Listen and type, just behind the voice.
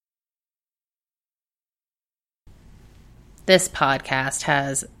This podcast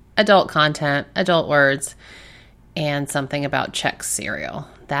has adult content, adult words, and something about Chex cereal.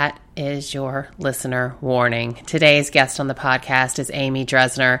 That is your listener warning. Today's guest on the podcast is Amy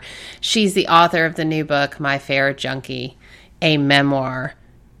Dresner. She's the author of the new book, My Fair Junkie, a memoir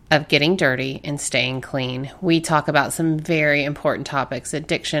of getting dirty and staying clean. We talk about some very important topics: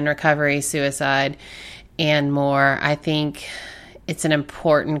 addiction, recovery, suicide, and more. I think it's an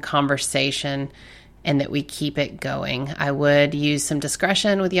important conversation and that we keep it going. I would use some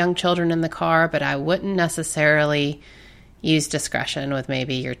discretion with young children in the car, but I wouldn't necessarily use discretion with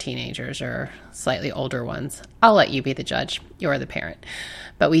maybe your teenagers or slightly older ones. I'll let you be the judge. You're the parent.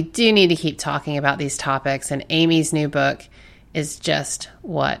 But we do need to keep talking about these topics, and Amy's new book is just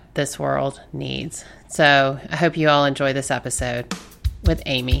what this world needs. So I hope you all enjoy this episode with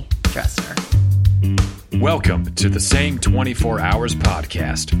Amy Dresner. Welcome to the Same 24 Hours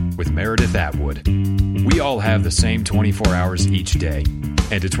podcast with Meredith Atwood. We all have the same 24 hours each day,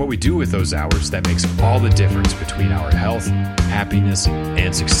 and it's what we do with those hours that makes all the difference between our health, happiness,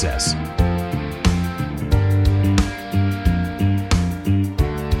 and success.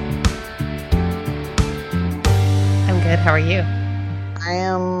 I'm good. How are you? I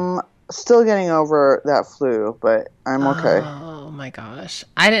am still getting over that flu, but I'm okay. Oh my gosh.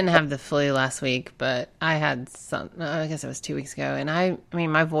 I didn't have the flu last week, but I had I guess it was 2 weeks ago. And I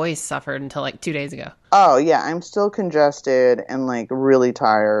mean, my voice suffered until like 2 days ago. Oh yeah, I'm still congested and like really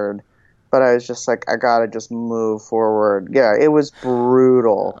tired, but I was just like, I gotta just move forward. Yeah, it was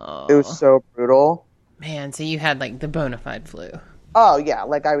brutal. Oh. It was so brutal. Man, so you had like the bona fide flu. Oh yeah,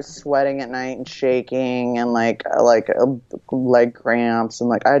 like I was sweating at night and shaking and like leg cramps and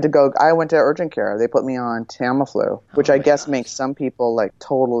like I went to urgent care. They put me on Tamiflu, which I guess makes some people like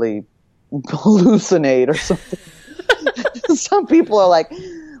totally hallucinate or something. Some people are like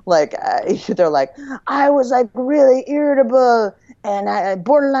they're like, I was like really irritable and I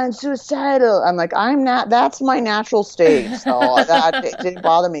borderline suicidal. I'm like, I'm not. That's my natural state, so that it didn't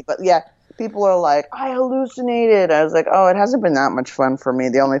bother me. But yeah. People are like, I hallucinated. I was like, oh, it hasn't been that much fun for me.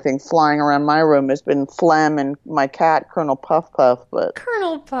 The only thing flying around my room has been phlegm and my cat, Colonel Puff Puff. But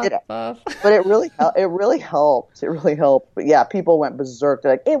it really helped. It really helped. But yeah, people went berserk.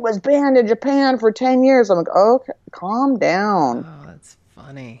 They're like, it was banned in Japan for 10 years. I'm like, okay, calm down. Oh, that's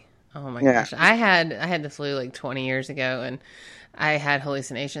funny. Oh my gosh. I had the flu like 20 years ago, and I had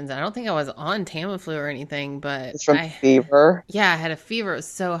hallucinations. I don't think I was on Tamiflu or anything, but it's from fever. Yeah, I had a fever. It was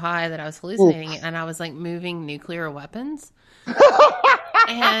so high that I was hallucinating, and I was like moving nuclear weapons.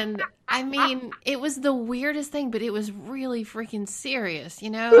 And I mean, it was the weirdest thing, but it was really freaking serious.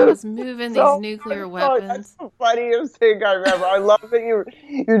 You know, I was moving these nuclear weapons. That's the funniest thing I remember. I love that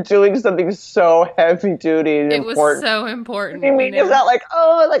you're doing something so heavy duty and important. It was so important. I mean, is that like,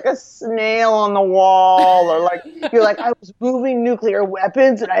 oh, like a snail on the wall, or like you're like, I was moving nuclear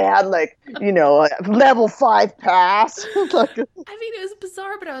weapons and I had like, you know, a level 5 pass. I mean, it was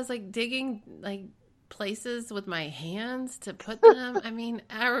bizarre, but I was like digging like places with my hands to put them. I mean,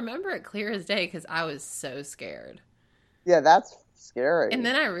 I remember it clear as day because I was so scared. Yeah, that's scary. And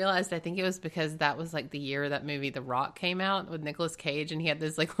then I realized I think it was because that was like the year that movie The Rock came out with Nicolas Cage, and he had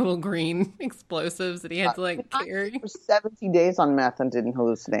those like little green explosives that he had to like carry. For 70 days on meth and didn't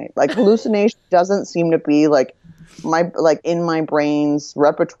hallucinate. Like hallucination doesn't seem to be like in my brain's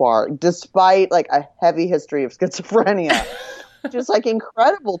repertoire, despite like a heavy history of schizophrenia. Just like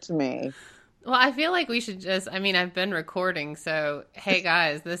incredible to me. Well, I feel like we should just, I mean, I've been recording, so, hey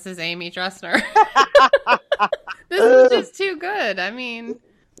guys, this is Amy Dresner. This is just too good. I mean,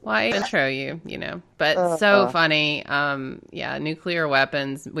 why intro you, you know? But so funny. Yeah, nuclear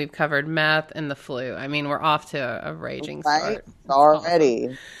weapons. We've covered meth and the flu. I mean, we're off to a raging start.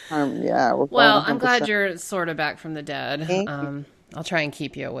 Already. Awesome. Yeah. Well, I'm glad you're sort of back from the dead. I'll try and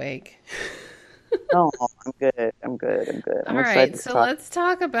keep you awake. No, I'm good. I'm good. All right, so let's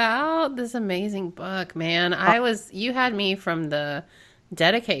talk about this amazing book, man. You had me from the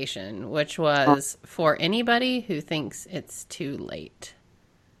dedication, which was for anybody who thinks it's too late.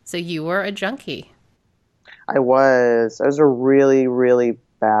 So you were a junkie. I was a really, really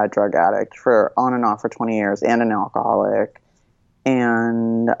bad drug addict for on and off for 20 years and an alcoholic.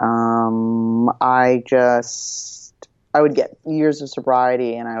 And I would get years of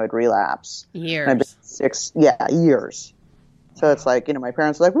sobriety and I would relapse. Years. Years. So it's like, you know, my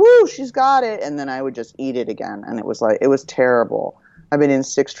parents were like, woo, she's got it. And then I would just eat it again. And it was terrible. I've been in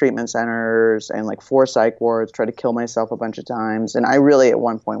 6 treatment centers and like 4 psych wards, tried to kill myself a bunch of times. And I really at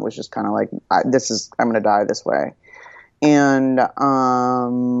one point was just kind of like, I'm going to die this way. And,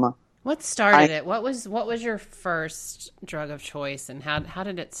 what started it? What was your first drug of choice and how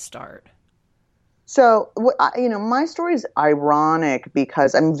did it start? So, my story is ironic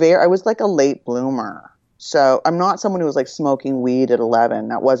because I was like a late bloomer. So I'm not someone who was like smoking weed at 11.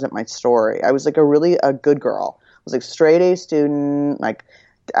 That wasn't my story. I was like a good girl. I was like straight A student. Like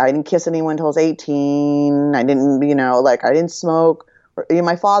I didn't kiss anyone until I was 18. I didn't, I didn't smoke.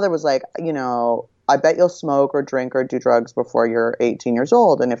 My father was like, I bet you'll smoke or drink or do drugs before you're 18 years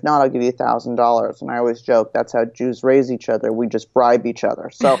old. And if not, I'll give you $1,000. And I always joke, that's how Jews raise each other. We just bribe each other.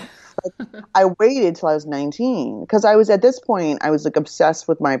 So I waited till I was 19 because at this point, I was like obsessed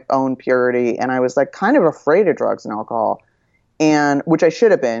with my own purity. And I was like kind of afraid of drugs and alcohol, and which I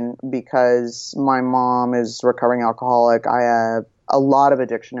should have been because my mom is a recovering alcoholic. I have a lot of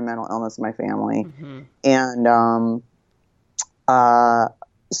addiction and mental illness in my family. Mm-hmm. And,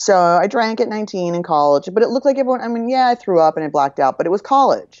 so I drank at 19 in college, but it looked like everyone, I threw up and I blacked out, but it was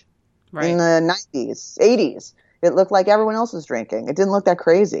college in the 90s, 80s. It looked like everyone else was drinking. It didn't look that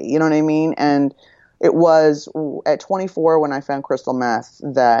crazy. You know what I mean? And it was at 24 when I found crystal meth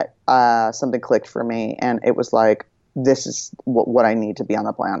that something clicked for me. And it was like, this is what I need to be on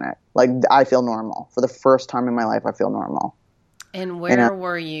the planet. Like, I feel normal. For the first time in my life, I feel normal. And where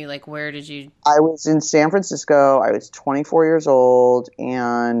were you? Like, where did you? I was in San Francisco. I was 24 years old,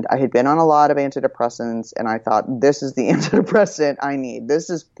 and I had been on a lot of antidepressants, and I thought, this is the antidepressant I need. This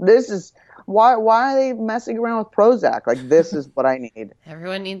is why are they messing around with Prozac? Like, this is what I need.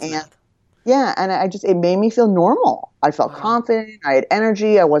 Everyone needs meth. Yeah, and it made me feel normal. I felt confident. I had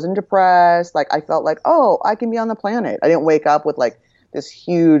energy. I wasn't depressed. Like, I felt like, oh, I can be on the planet. I didn't wake up with like this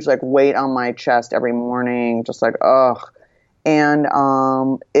huge like weight on my chest every morning, just like, ugh. And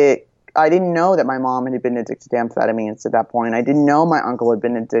I didn't know that my mom had been addicted to amphetamines at that point. I didn't know my uncle had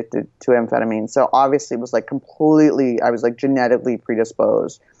been addicted to amphetamines. So obviously it was like I was like genetically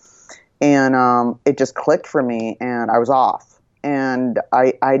predisposed. And it just clicked for me and I was off. And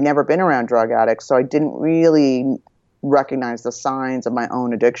I'd never been around drug addicts, so I didn't really recognize the signs of my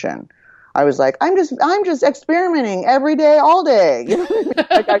own addiction. I was like, I'm just experimenting every day, all day. You know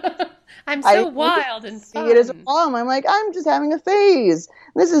what I mean? Like I'm so wild and fun. See it as a problem. I'm like, I'm just having a phase.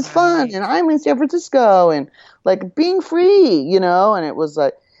 This is fun, and I'm in San Francisco, and like being free, And it was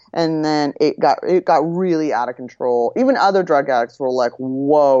like, and then it got really out of control. Even other drug addicts were like,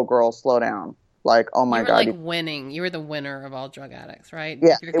 "Whoa, girl, slow down!" Like, oh my god, like winning. You were the winner of all drug addicts, right?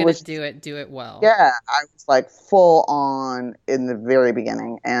 Yeah, if you're gonna do it well. Yeah, I was like full on in the very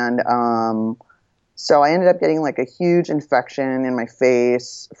beginning, and so I ended up getting like a huge infection in my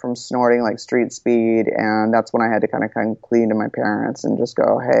face from snorting like street speed. And that's when I had to kind of come clean to my parents and just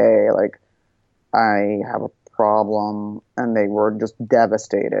go, hey, like I have a problem. And they were just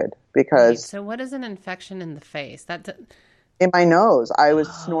devastated because. Wait, so what is an infection in the face? In my nose. I was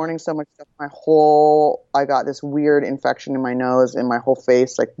snorting so much stuff. I got this weird infection in my nose and my whole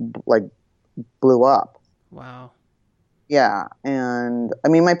face like blew up. Wow. Yeah, and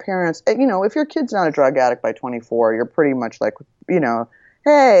my parents, if your kid's not a drug addict by 24, you're pretty much like,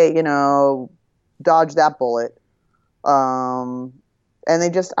 hey, dodge that bullet. And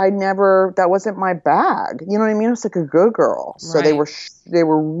that wasn't my bag. You know what I mean? I was like a good girl. So right. They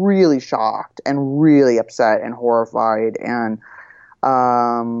were really shocked and really upset and horrified. And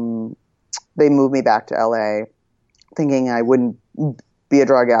they moved me back to LA thinking I wouldn't be a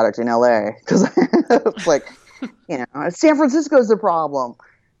drug addict in LA because it's like, San Francisco's the problem.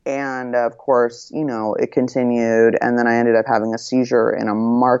 And of course, it continued. And then I ended up having a seizure in a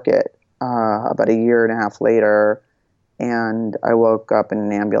market about a year and a half later. And I woke up in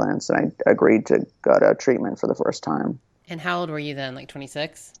an ambulance and I agreed to go to treatment for the first time. And how old were you then? Like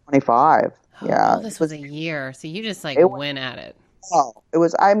 26? 25. Yeah. Oh, this was a year. So you just went at it. Oh, it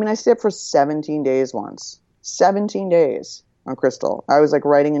was, I stayed up for 17 days once. 17 days. On crystal. I was like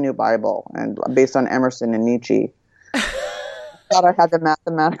writing a new Bible and based on Emerson and Nietzsche. I thought I had the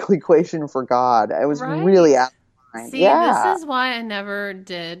mathematical equation for God. I was really out of my mind. See, this is why I never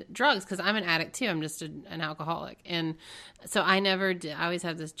did drugs because I'm an addict too. I'm just an alcoholic. And so I never did. I always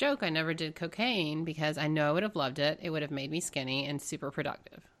have this joke. I never did cocaine because I know I would have loved it. It would have made me skinny and super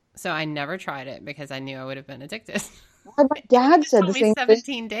productive. So I never tried it because I knew I would have been addicted. My dad said the same 17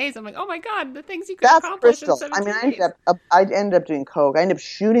 thing. days. I'm like, oh my God, the things you could accomplish crystal. in 17 days. I ended up doing coke. I ended up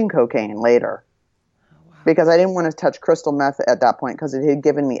shooting cocaine later because I didn't want to touch crystal meth at that point because it had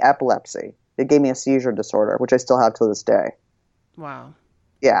given me epilepsy. It gave me a seizure disorder, which I still have to this day. Wow.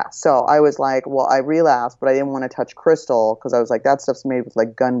 Yeah. So I was like, well, I relapsed, but I didn't want to touch crystal because I was like, that stuff's made with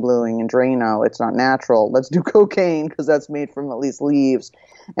like gun bluing and Drano. It's not natural. Let's do cocaine because that's made from at least leaves.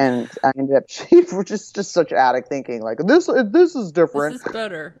 And I ended up just such addict thinking like this is different. This is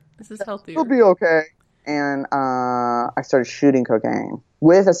better. This is healthier. It'll be okay. And I started shooting cocaine.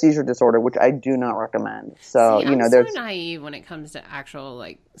 with a seizure disorder, which I do not recommend. So, See, you know, I'm there's so naive when it comes to actual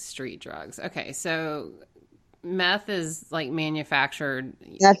like street drugs. Okay, so meth is like manufactured.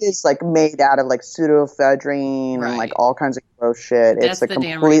 meth is like made out of like pseudoephedrine and like Right. all kinds of gross shit. That's It's like the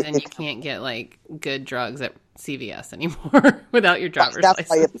damn reason completely. you can't get like good drugs at CVS anymore without your driver's That's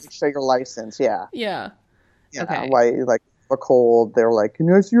why you have license. to show your license. Yeah. Yeah. Yeah. Okay. Why, like, a cold, they're like,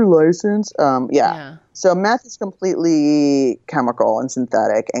 can I see your license? Yeah. Yeah. So meth is completely chemical and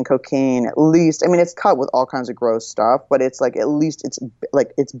synthetic, and cocaine, at least, I mean, it's cut with all kinds of gross stuff, but it's like, at least it's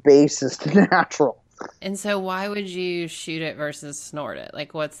like, its base is natural. And so why would you shoot it versus snort it?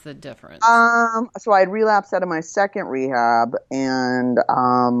 Like, what's the difference? So I'd relapsed out of my second rehab, and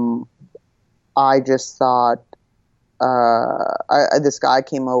I just thought, this guy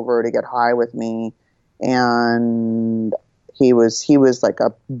came over to get high with me, and he was like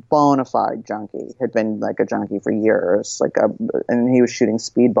a bona fide junkie, had been like a junkie for years, and he was shooting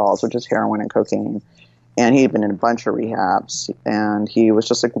speedballs, which is heroin and cocaine. And he'd been in a bunch of rehabs, and he was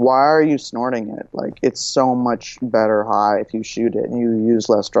just like, why are you snorting it? Like, it's so much better high if you shoot it and you use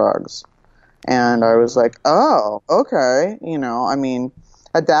less drugs. And I was like, oh, okay. You know, I mean,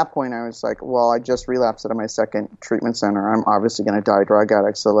 at that point I was like, well, I just relapsed out of my second treatment center. I'm obviously going to die drug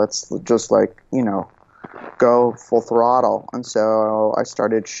addict. So let's just like, you know, go full throttle. And so I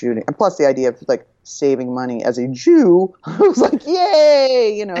started shooting. And plus the idea of like saving money as a Jew, I was like,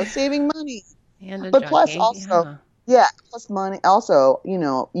 yay, you know, saving money. And a But junkie. plus also, plus money. Also, you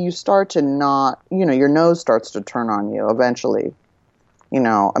know, you start to not, you know, your nose starts to turn on you eventually. You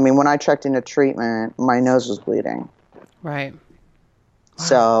know, I mean, when I checked into treatment, my nose was bleeding. Right. Wow.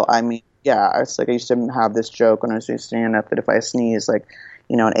 So, I mean, yeah, it's like I used to have this joke when I was doing stand-up that if I sneeze, like,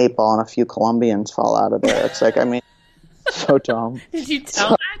 you know, an 8-ball and a few Colombians fall out of there. It's like, I mean, so dumb. Did you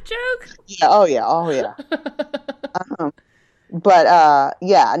tell that joke? Yeah, oh yeah. But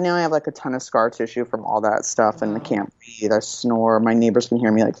yeah, now I have like a ton of scar tissue from all that stuff, and I can't breathe. I snore. My neighbors can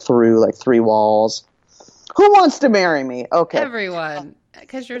hear me like through like 3 walls. Who wants to marry me? Okay, Everyone,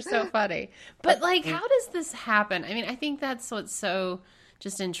 because you're so funny. But like, how does this happen? I mean, I think that's what's so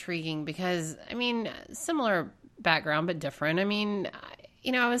just intriguing, because I mean, similar background but different. I mean,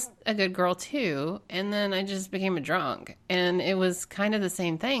 you know, I was a good girl too, and then I just became a drunk, and it was kind of the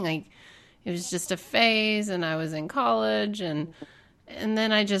same thing. Like, it was just a phase, and I was in college, and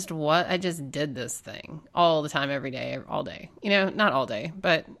then I just did this thing all the time, every day, all day. You know, not all day,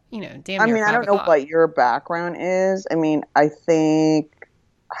 but you know, damn. I mean, I don't know what your background is. I mean, I think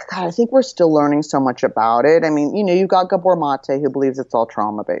we're still learning so much about it. I mean, you know, you've got Gabor Mate, who believes it's all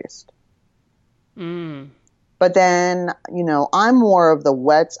trauma based. But then, you know, I'm more of the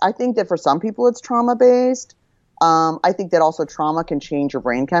wets. I think that for some people it's trauma based. I think that also trauma can change your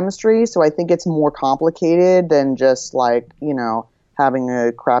brain chemistry. So I think it's more complicated than just like, you know, having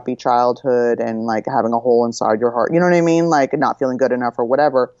a crappy childhood and like having a hole inside your heart. You know what I mean? Like not feeling good enough or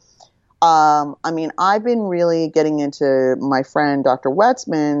whatever. I mean, I've been really getting into my friend Dr.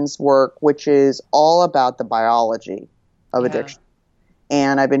 Wetzman's work, which is all about the biology of addiction.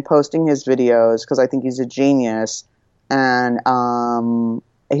 And I've been posting his videos because I think he's a genius. And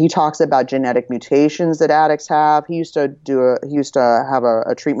he talks about genetic mutations that addicts have. He used to have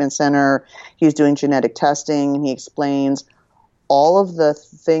a treatment center. He's doing genetic testing, and he explains all of the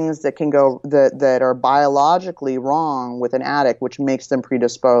things that can go that are biologically wrong with an addict, which makes them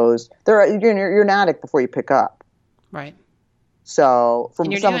predisposed. You're an addict before you pick up, right? So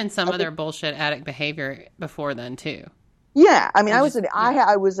and you're doing some other bullshit addict behavior before then too. Yeah, I mean, I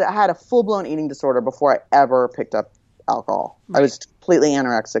had a full blown eating disorder before I ever picked up alcohol. Right. I was completely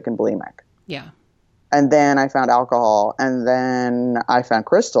anorexic and bulimic. Yeah. And then I found alcohol, and then I found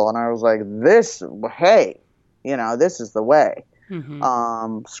crystal, and I was like, hey, you know, this is the way.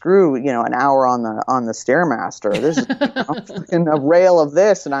 Mm-hmm. Screw, you know, an hour on the Stairmaster. This is, you know, a rail of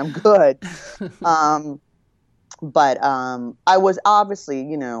this, and I'm good. But I was obviously,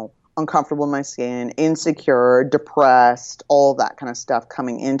 you know, uncomfortable in my skin, insecure, depressed, all that kind of stuff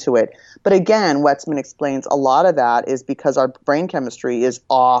coming into it. But again, Wetzman explains a lot of that is because our brain chemistry is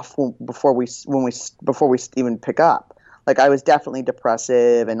off before we even pick up. Like I was definitely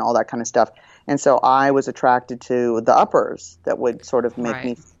depressive and all that kind of stuff. And so I was attracted to the uppers that would sort of make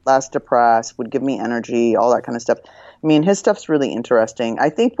me less depressed, would give me energy, all that kind of stuff. I mean, his stuff's really interesting. I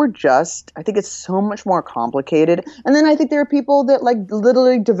think it's so much more complicated. And then I think there are people that like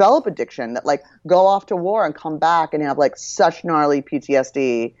literally develop addiction, that like go off to war and come back and have like such gnarly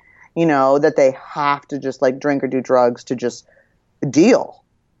PTSD, you know, that they have to just like drink or do drugs to just deal.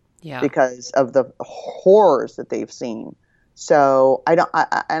 Yeah. Because of the horrors that they've seen. So I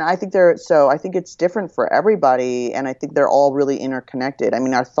think I think it's different for everybody, and I think they're all really interconnected. I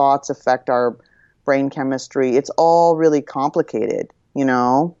mean, our thoughts affect our brain chemistry. It's all really complicated, you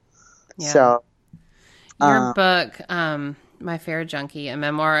know? Yeah. So. Your book, My Fair Junkie, A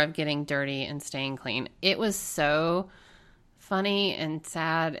Memoir of Getting Dirty and Staying Clean. It was so funny and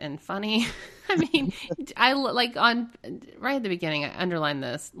sad and funny. I mean, I like right at the beginning, I underlined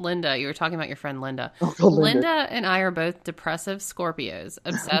this. Linda, you were talking about your friend Linda. Linda and I are both depressive Scorpios,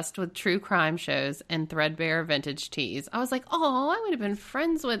 obsessed with true crime shows and threadbare vintage teas. I was like, oh, I would have been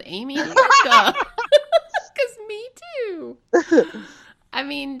friends with Amy and Linda. Because me too. I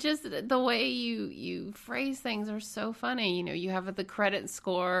mean, just the way you phrase things are so funny. You know, you have the credit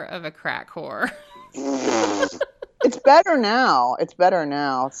score of a crack whore. It's better now.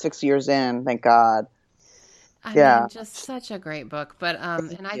 6 years in, thank God. I mean, just such a great book. But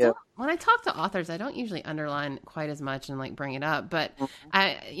and when I talk to authors, I don't usually underline quite as much and like bring it up. But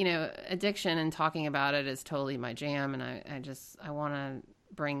addiction and talking about it is totally my jam, and I want to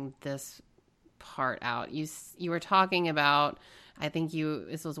bring this part out. You were talking about, I think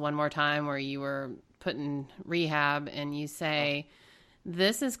this was one more time where you were put in rehab, and you say,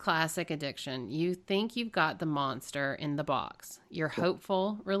 this is classic addiction. You think you've got the monster in the box. You're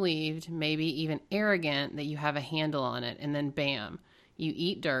hopeful, relieved, maybe even arrogant that you have a handle on it. And then bam, you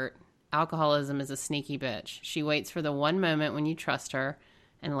eat dirt. Alcoholism is a sneaky bitch. She waits for the one moment when you trust her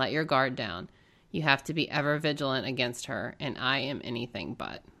and let your guard down. You have to be ever vigilant against her. And I am anything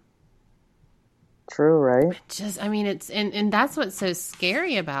but. True, right? I mean, it's, and that's what's so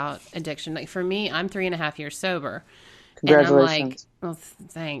scary about addiction. Like for me, I'm 3.5 years sober. Congratulations. And I'm like, well,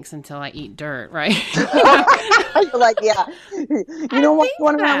 thanks, until I eat dirt, right? You're like, yeah. You know what? You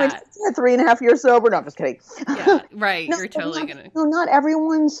want to know how much 3.5 years sober? No, I'm just kidding. Yeah, right. You're totally going to. No, not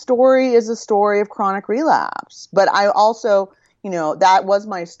everyone's story is a story of chronic relapse. But I also, that was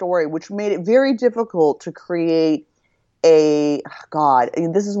my story, which made it very difficult to create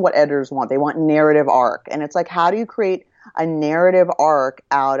this is what editors want. They want narrative arc. And it's like, how do you create a narrative arc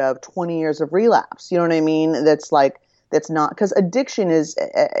out of 20 years of relapse? You know what I mean? That's not, because addiction is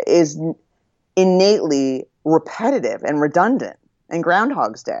innately repetitive and redundant, and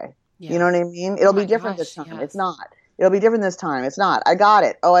Groundhog's Day. Yeah. You know what I mean? It'll be different this time. Yes. It's not. It'll be different this time. It's not. I got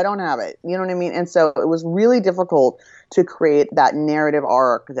it. Oh, I don't have it. You know what I mean? And so it was really difficult to create that narrative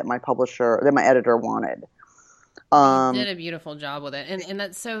arc that my editor wanted. You did a beautiful job with it. And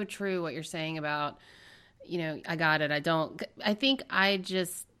that's so true what you're saying about, I got it. I think I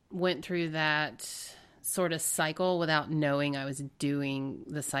just went through that sort of cycle without knowing I was doing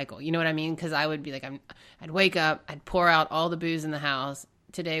the cycle. You know what I mean? Because I would be like, I'd wake up, I'd pour out all the booze in the house.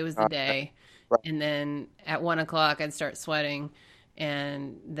 Today was the day. Right. And then at 1:00, I'd start sweating,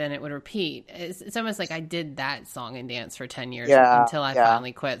 and then it would repeat. It's almost like I did that song and dance for 10 years until I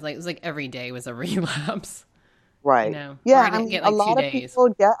finally quit. Like, it was like every day was a relapse. Right. Yeah. I mean, a lot of people,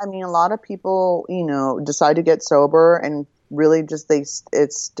 decide to get sober, and really just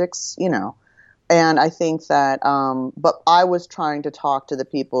it sticks, And I think that, but I was trying to talk to the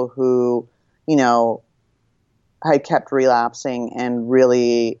people who, had kept relapsing and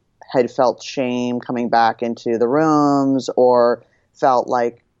really had felt shame coming back into the rooms, or felt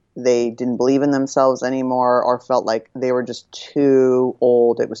like they didn't believe in themselves anymore, or felt like they were just too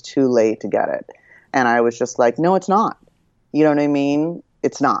old. It was too late to get it. And I was just like, no, it's not. You know what I mean?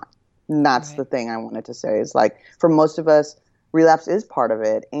 It's not. And that's the thing I wanted to say, is like, for most of us, relapse is part of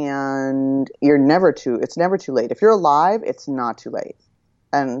it, and it's never too late. If you're alive, it's not too late.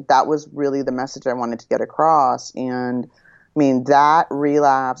 And that was really the message I wanted to get across. And I mean, that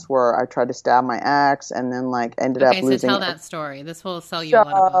relapse where I tried to stab my ex and then ended up losing. Okay, so tell that story. This will sell you a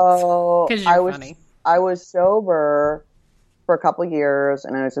lot of books. Because you're funny. I was sober for a couple of years,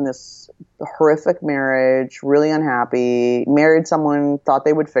 and I was in this horrific marriage, really unhappy, married someone, thought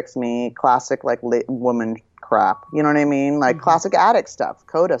they would fix me, classic woman crap. You know what I mean? Classic addict stuff,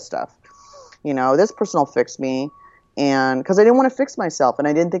 coda stuff. This person will fix me. And because I didn't want to fix myself, and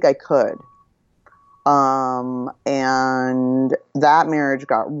I didn't think I could. And that marriage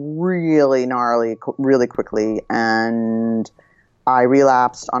got really gnarly really quickly, and I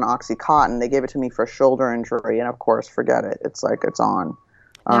relapsed on Oxycontin. They gave it to me for a shoulder injury, and of course, forget it. It's on.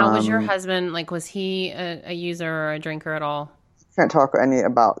 Now, was your husband, was he a user or a drinker at all? Can't talk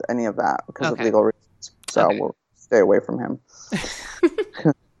about any of that because of legal reasons, so we'll stay away from him.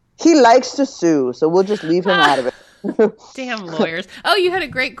 He likes to sue, so we'll just leave him out of it. Damn lawyers. Oh, you had a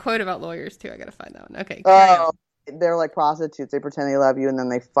great quote about lawyers too. I gotta find that one. Okay. They're like prostitutes. They pretend they love you and then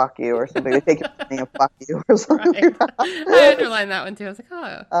they fuck you or something. They take your money and fuck you or something. Right. I underlined that one too. I was like,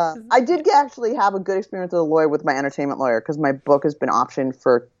 oh. I did actually have a good experience with a lawyer, with my entertainment lawyer, because my book has been optioned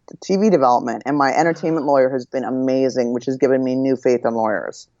for TV development, and my entertainment lawyer has been amazing, which has given me new faith in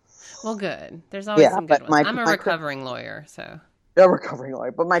lawyers. Well, good. There's always some good ones. I'm a recovering lawyer, so. A recovering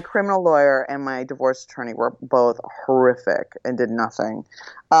lawyer. But my criminal lawyer and my divorce attorney were both horrific and did nothing.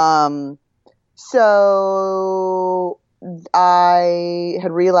 So I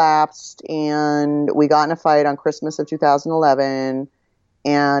had relapsed, and we got in a fight on Christmas of 2011,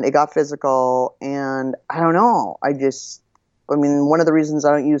 and it got physical, and I don't know. One of the reasons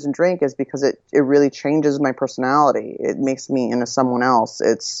I don't use and drink is because it really changes my personality. It makes me into someone else.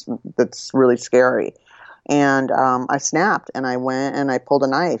 That's really scary. And I snapped, and I went and I pulled a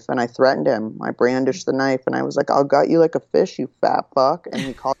knife and I threatened him. I brandished the knife and I was like, "I'll gut you like a fish, you fat fuck." And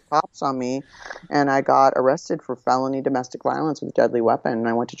he called the cops on me, and I got arrested for felony domestic violence with a deadly weapon, and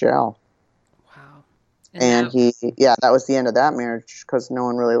I went to jail. Wow. And that was the end of that marriage, because no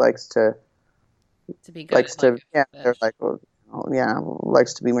one really likes to be good. They're like, well,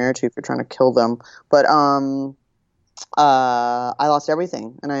 likes to be married to you if you're trying to kill them. But I lost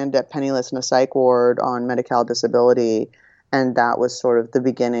everything, and I ended up penniless in a psych ward on Medi-Cal disability, and that was sort of the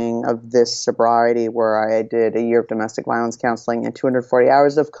beginning of this sobriety, where I did a year of domestic violence counseling and 240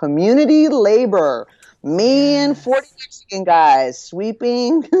 hours of community labor. Me and 40 Mexican guys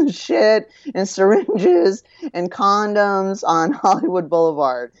sweeping shit and syringes and condoms on Hollywood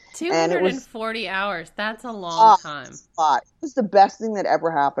Boulevard. 240 hours. That's a long time. It was the best thing that ever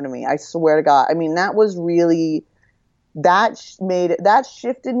happened to me. I swear to God. I mean, that was really... that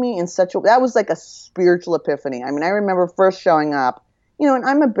shifted me in that was like a spiritual epiphany. I mean, I remember first showing up, and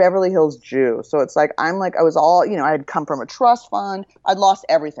I'm a Beverly Hills Jew. So it's like, I was all, I had come from a trust fund. I'd lost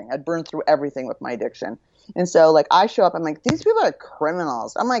everything. I'd burned through everything with my addiction. And so like, I show up, I'm like, these people are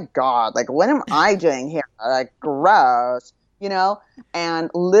criminals. Oh my God. Like, what am I doing here? Like, gross. And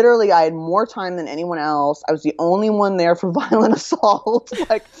literally I had more time than anyone else. I was the only one there for violent assault.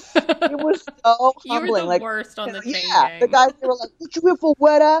 Like, it was so humbling. You were the worst on the chain gang. The guys, they were like, "What you here for,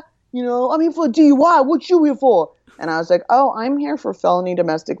 Weta? I'm here for a DUI. What you here for?" And I was like, "Oh, I'm here for felony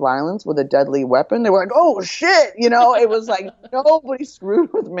domestic violence with a deadly weapon." They were like, "Oh shit." It was like, nobody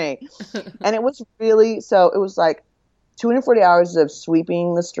screwed with me. And it was really, it was like 240 hours of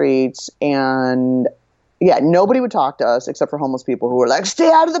sweeping the streets, and yeah, nobody would talk to us except for homeless people who were like,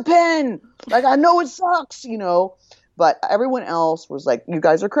 "Stay out of the pen. Like, I know it sucks, But everyone else was like, "You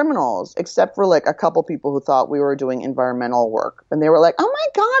guys are criminals," except for like a couple people who thought we were doing environmental work. And they were like, "Oh my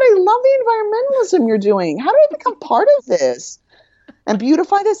God, I love the environmentalism you're doing. How do I become part of this and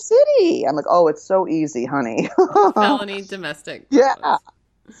beautify the city?" I'm like, "Oh, it's so easy, honey." Felony domestic. Yeah.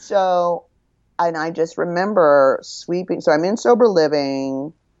 So, and I just remember sweeping. So I'm in sober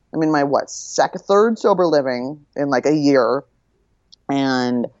living. I'm in my third sober living in like a year,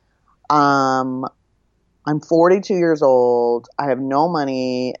 and I'm 42 years old. I have no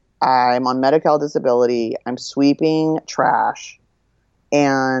money. I'm on Medi-Cal disability. I'm sweeping trash,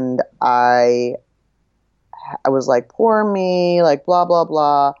 and I was like, "Poor me," like blah blah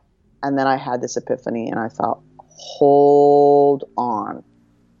blah, and then I had this epiphany, and I thought, "Hold on,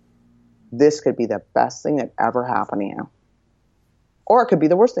 this could be the best thing that ever happened to you. Or it could be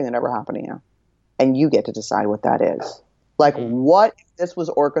the worst thing that ever happened to you. And you get to decide what that is." Like, what if this was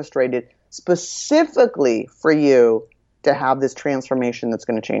orchestrated specifically for you to have this transformation that's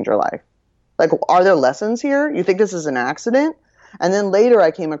going to change your life? Like, are there lessons here? You think this is an accident? And then later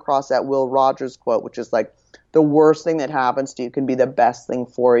I came across that Will Rogers quote, which is like, the worst thing that happens to you can be the best thing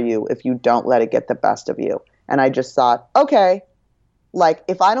for you if you don't let it get the best of you. And I just thought, okay, like,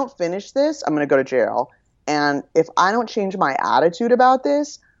 if I don't finish this, I'm going to go to jail. And if I don't change my attitude about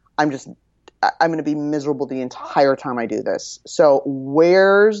this, I'm going to be miserable the entire time I do this. So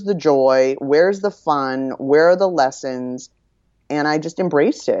where's the joy? Where's the fun? Where are the lessons? And I just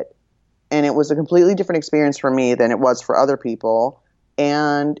embraced it. And it was a completely different experience for me than it was for other people.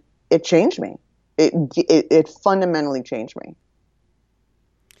 And it changed me. It fundamentally changed me.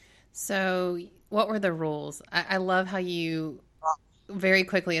 So what were the rules? I love how you very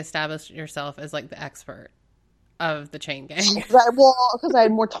quickly established yourself as like the expert of the chain gang. Because I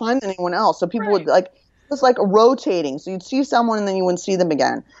had more time than anyone else. So people would like, it was like rotating. So you'd see someone and then you wouldn't see them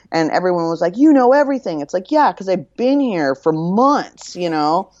again. And everyone was like, "You know everything." It's like, yeah, because I've been here for months, you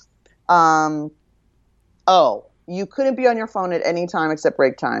couldn't be on your phone at any time except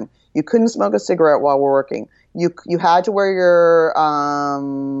break time. You couldn't smoke a cigarette while we're working. You had to wear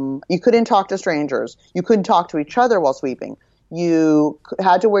you couldn't talk to strangers. You couldn't talk to each other while sweeping. You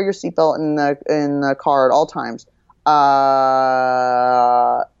had to wear your seatbelt in the car at all times.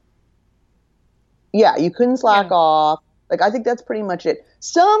 Yeah, you couldn't slack off. Like, I think that's pretty much it.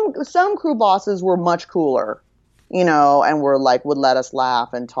 Some crew bosses were much cooler, and were like, would let us laugh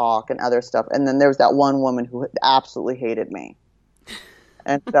and talk and other stuff. And then there was that one woman who absolutely hated me.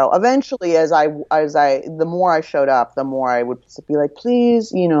 And so eventually, the more I showed up, the more I would be like,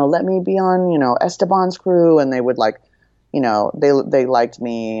 please, let me be on, Esteban's crew. And they would like, they liked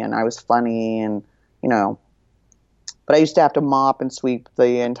me and I was funny and, but I used to have to mop and sweep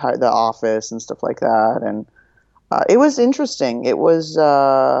the office and stuff like that. And, it was interesting. It was,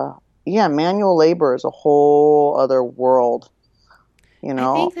 manual labor is a whole other world. I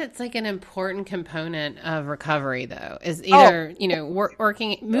think that's like an important component of recovery, though, is either,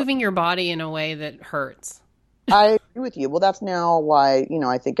 moving your body in a way that hurts. I agree with you. Well, that's now why,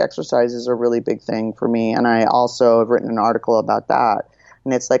 I think exercise is a really big thing for me. And I also have written an article about that.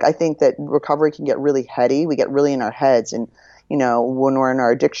 And it's like, I think that recovery can get really heady. We get really in our heads. And, when we're in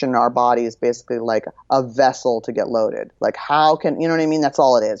our addiction, our body is basically like a vessel to get loaded. Like, how can, you know what I mean? That's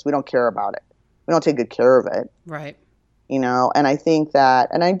all it is. We don't care about it. We don't take good care of it. Right. And I think that,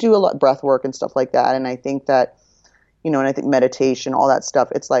 and I do a lot of breath work and stuff like that. And I think that, and I think meditation, all that stuff,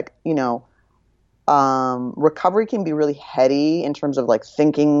 it's like, recovery can be really heady in terms of like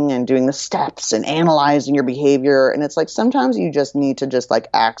thinking and doing the steps and analyzing your behavior. And it's like, sometimes you just need to just like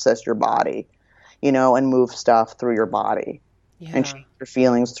access your body, and move stuff through your body and change your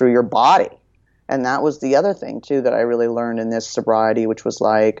feelings through your body. And that was the other thing too, that I really learned in this sobriety, which was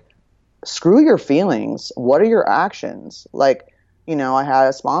like, screw your feelings. What are your actions? Like, I had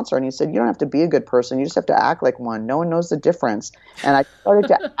a sponsor and he said, you don't have to be a good person. You just have to act like one. No one knows the difference. And I started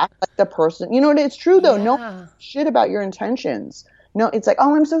to act like the person. It's true though. Yeah. No shit about your intentions. No, it's like,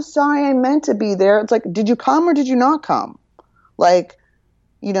 oh, I'm so sorry. I meant to be there. It's like, did you come or did you not come? Like,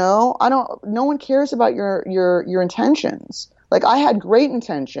 no one cares about your intentions. Like, I had great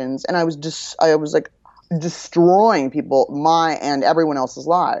intentions and I was like destroying people, my and everyone else's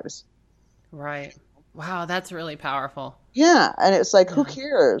lives. Right. Wow, that's really powerful. Yeah, and it's like, who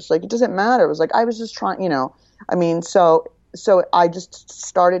cares? Like, it doesn't matter. It was like, I was just trying, so I just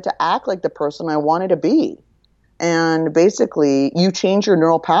started to act like the person I wanted to be. And basically, you change your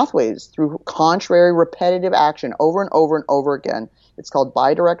neural pathways through contrary, repetitive action over and over and over again. It's called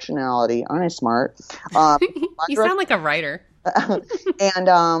bidirectionality. Aren't I smart? You sound like a writer.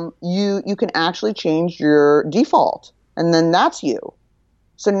 And you can actually change your default, and then that's you.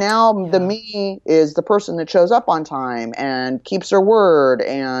 So now the me is the person that shows up on time and keeps her word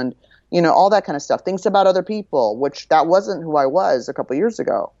and, all that kind of stuff. Thinks about other people, which that wasn't who I was a couple years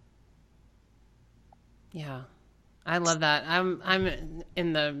ago. Yeah. I love that. I'm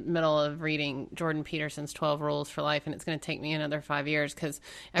in the middle of reading Jordan Peterson's 12 Rules for Life, and it's going to take me another 5 years because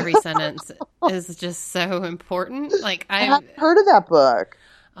every sentence is just so important. Like, I haven't heard of that book.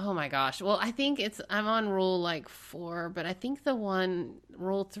 Oh my gosh. Well, I think I'm on rule like 4, but I think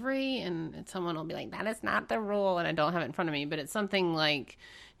rule 3, and someone will be like, that is not the rule. And I don't have it in front of me, but it's something like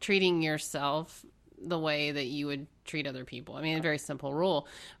treating yourself the way that you would treat other people. I mean, a very simple rule,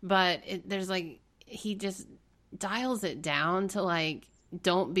 but there's like, he just dials it down to like,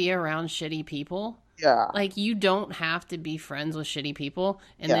 don't be around shitty people. Yeah. Like, you don't have to be friends with shitty people.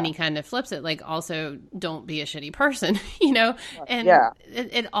 And then he kind of flips it, like, also don't be a shitty person, And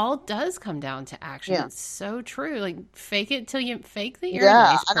it all does come down to action. Yeah. It's so true. Like, fake it till you fake that you're a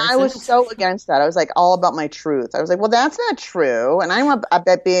nice person. And I was so against that. I was like all about my truth. I was like, well, that's not true. And I'm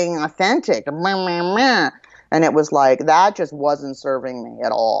about being authentic. And it was like, that just wasn't serving me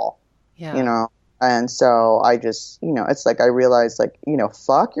at all. Yeah. And so I just, it's like I realized, like,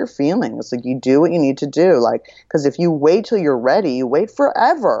 fuck your feelings. Like, you do what you need to do. Like, because if you wait till you're ready, you wait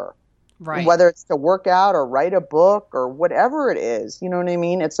forever. Right. Whether it's to work out or write a book or whatever it is, you know what I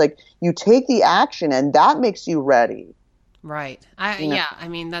mean? It's like you take the action and that makes you ready. Right. I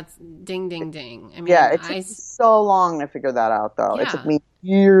mean, that's ding, ding, ding. I mean, it took me so long to figure that out, though. Yeah. It took me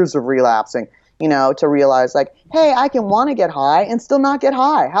years of relapsing, to realize, like, hey, I can want to get high and still not get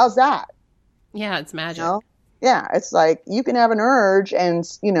high. How's that? Yeah, it's magic. Yeah, it's like you can have an urge and,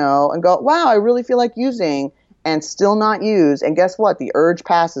 and go, wow, I really feel like using, and still not use. And guess what? The urge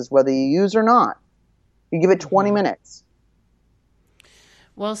passes whether you use or not. You give it 20 minutes.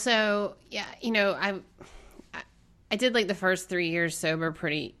 Well, so, yeah, I did like the first 3 years sober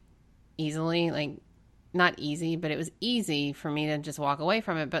pretty easily. Like, not easy, but it was easy for me to just walk away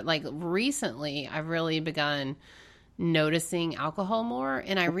from it. But like recently, I've really begun noticing alcohol more,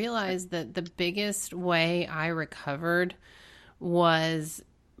 and I realized that the biggest way I recovered was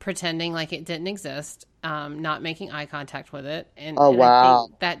pretending like it didn't exist, not making eye contact with it. And, Oh, and I wow.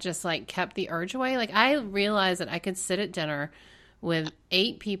 think that just like kept the urge away. Like I realized that I could sit at dinner with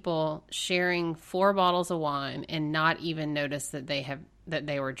 8 people sharing 4 bottles of wine and not even notice that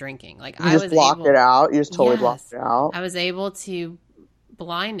they were drinking. Like You just blocked it out. You just totally blocked it out. I was able to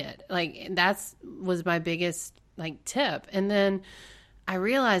blind it. Like was my biggest like tip. And then I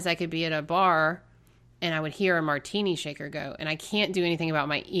realized I could be at a bar and I would hear a martini shaker go, and I can't do anything about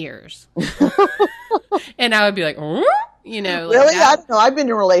my ears. And I would be like, you know, like really? I don't know. I've been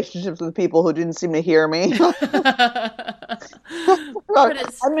in relationships with people who didn't seem to hear me. But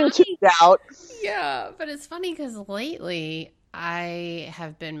it's I'm in funny. doubt. Yeah, but it's funny because lately I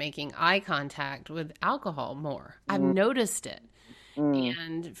have been making eye contact with alcohol more. I've noticed it.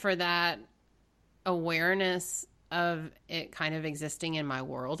 And for that awareness of it kind of existing in my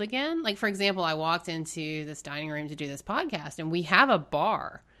world again. Like, for example, I walked into this dining room to do this podcast and we have a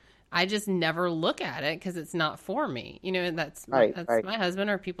bar. I just never look at it because it's not for me. You know, that's my husband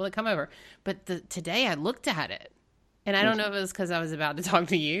or people that come over. But today I looked at it. And I don't know if it was because I was about to talk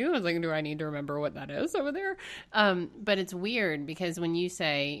to you. I was like, do I need to remember what that is over there? But it's weird because when you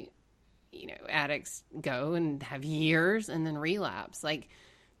say, you know, addicts go and have years and then relapse, like,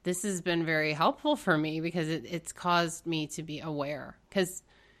 this has been very helpful for me because it's caused me to be aware. Because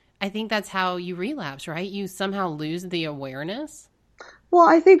I think that's how you relapse, right? You somehow lose the awareness. Well,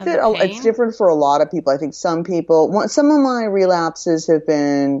 I think that it's different for a lot of people. I think some of my relapses have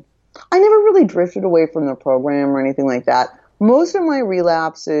been, I never really drifted away from the program or anything like that. Most of my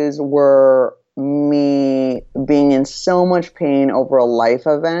relapses were me being in so much pain over a life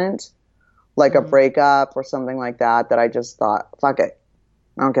event, like a breakup or something like that, that I just thought, fuck it.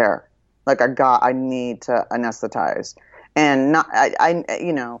 I don't care. Like I need to anesthetize. And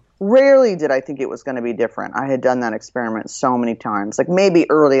rarely did I think it was going to be different. I had done that experiment so many times, like maybe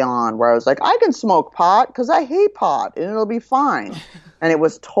early on where I was like, I can smoke pot because I hate pot and it'll be fine. And it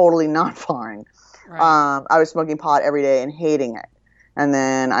was totally not fine. Right. I was smoking pot every day and hating it. And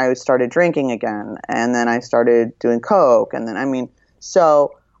then I started drinking again. And then I started doing coke. And then,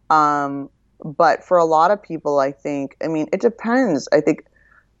 but for a lot of people, I think, it depends. I think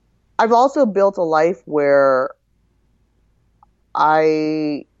I've also built a life where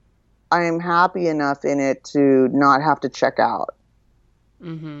I am happy enough in it to not have to check out.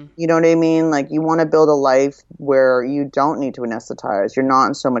 Mm-hmm. You know what I mean? Like, you want to build a life where you don't need to anesthetize. You're not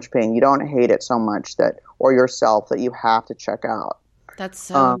in so much pain. You don't hate it so much or yourself that you have to check out. That's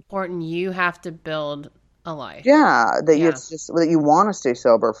so important. You have to build a life. Yeah. It's just that you want to stay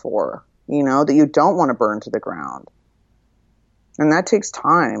sober for, that you don't want to burn to the ground. And that takes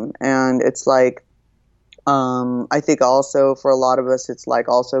time. And it's like, I think also for a lot of us, it's like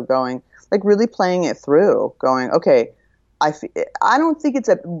also going, like really playing it through, going, okay, I don't think it's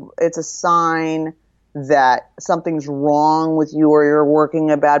a sign that something's wrong with you or you're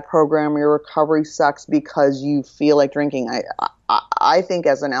working a bad program or your recovery sucks because you feel like drinking. I think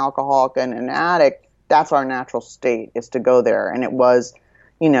as an alcoholic and an addict, that's our natural state, is to go there. And it was,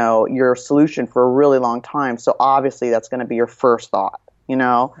 your solution for a really long time. So obviously that's going to be your first thought,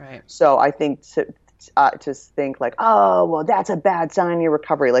 Right. So I think to think like, oh, well, that's a bad sign in your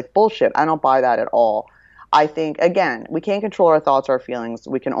recovery. Like, bullshit. I don't buy that at all. I think, again, we can't control our thoughts, our feelings.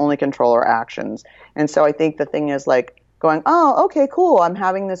 We can only control our actions. And so I think the thing is like going, oh, okay, cool. I'm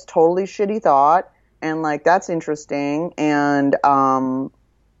having this totally shitty thought. And like, that's interesting. And,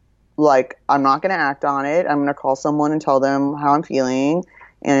 like, I'm not going to act on it. I'm going to call someone and tell them how I'm feeling.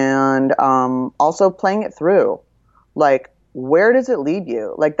 And, also playing it through. Like, where does it lead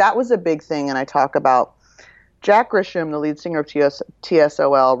you? Like, that was a big thing. And I talk about Jack Grisham, the lead singer of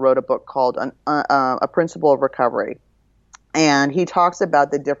TSOL, wrote a book called A Principle of Recovery. And he talks about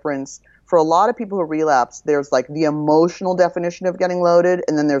the difference for a lot of people who relapse. There's like the emotional definition of getting loaded,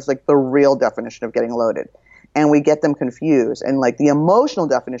 and then there's like the real definition of getting loaded. And we get them confused. And like the emotional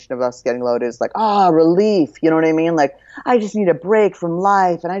definition of us getting loaded is like, relief. You know what I mean? Like, I just need a break from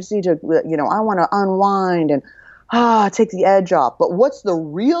life, and I just need to, I want to unwind and take the edge off. But what's the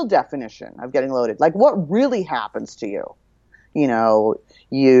real definition of getting loaded? Like, what really happens to you?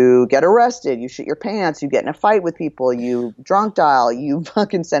 You get arrested, you shit your pants, you get in a fight with people, you drunk dial, you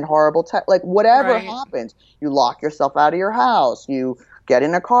fucking send horrible like whatever happens. You lock yourself out of your house, you get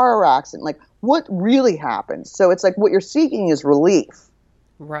in a car accident. Like, what really happens? So it's like what you're seeking is relief.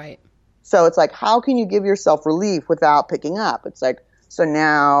 Right. So it's like, how can you give yourself relief without picking up? It's like, so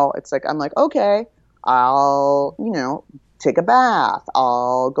now it's like, I'm like, okay, I'll, take a bath.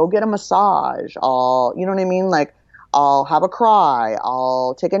 I'll go get a massage. I'll, you know what I mean? Like, I'll have a cry.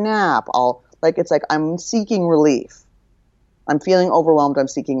 I'll take a nap. It's like I'm seeking relief. I'm feeling overwhelmed. I'm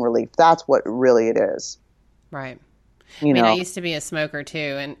seeking relief. That's what really it is. Right. You know, I used to be a smoker too,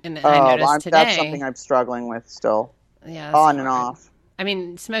 and I noticed today that's something I'm struggling with still. Yeah, on and off. I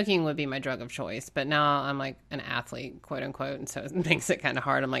mean, smoking would be my drug of choice, but now I'm like an athlete, quote unquote, and so it makes it kind of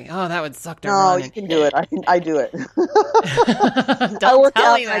hard. I'm like, oh, that would suck to run. No, you can do it. I do it. Don't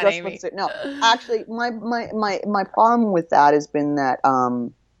tell me that, Amy. No, actually, my problem with that has been that,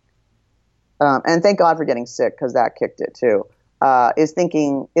 and thank God for getting sick because that kicked it too. Is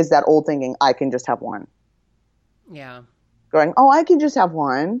that old thinking? I can just have one. Yeah. Going, oh, I can just have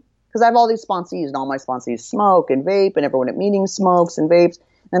one. Because I have all these sponsees, and all my sponsees smoke and vape, and everyone at meetings smokes and vapes.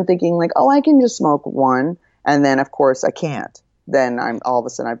 And I'm thinking like, oh, I can just smoke one, and then of course I can't. Then I'm all of a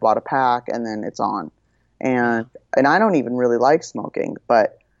sudden I bought a pack, and then it's on. And I don't even really like smoking,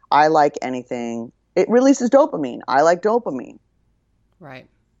 but I like anything. It releases dopamine. I like dopamine. Right.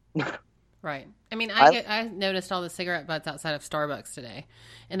 Right. I mean, I noticed all the cigarette butts outside of Starbucks today,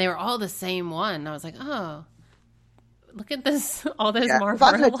 and they were all the same one. And I was like, oh. Look at this, all those Marlboro If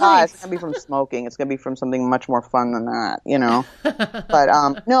I'm going to die, it's going to be from smoking. It's going to be from something much more fun than that, you know?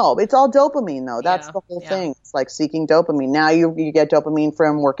 But, no, it's all dopamine, though. That's the whole thing. It's like seeking dopamine. Now you get dopamine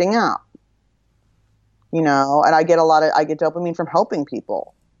from working out, you know? And I get dopamine from helping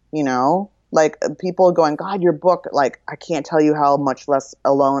people, you know? Like, people going, God, your book, like, I can't tell you how much less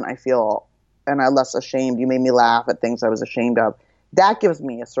alone I feel, and I'm less ashamed. You made me laugh at things I was ashamed of. That gives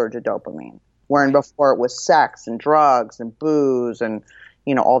me a surge of dopamine. Wherein before it was sex and drugs and booze and,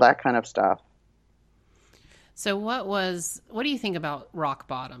 you know, all that kind of stuff. So what do you think about rock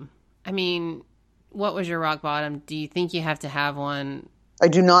bottom? I mean, what was your rock bottom? Do you think you have to have one? I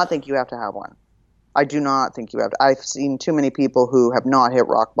do not think you have to have one. I do not think you have to. I've seen too many people who have not hit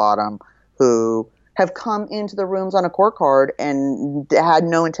rock bottom, who have come into the rooms on a court card and had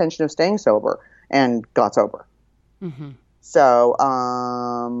no intention of staying sober and got sober. Mm-hmm. So,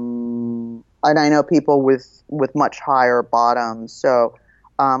 and I know people with much higher bottoms. So,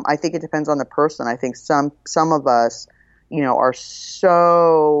 I think it depends on the person. I think some of us, you know, are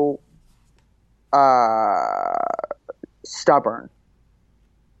so stubborn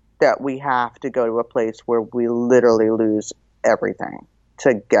that we have to go to a place where we literally lose everything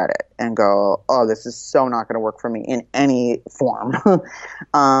to get it and go, oh, this is so not going to work for me in any form.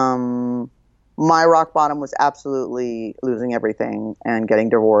 My rock bottom was absolutely losing everything and getting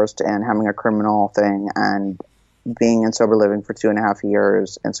divorced and having a criminal thing and being in sober living for 2.5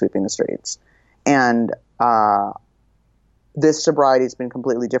 years and sweeping the streets. And this sobriety has been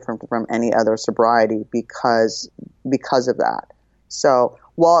completely different from any other sobriety because of that. So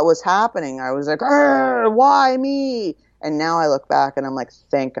while it was happening, I was like, why me? And now I look back and I'm like,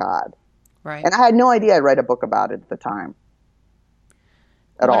 thank God. Right. And I had no idea I'd write a book about it at the time.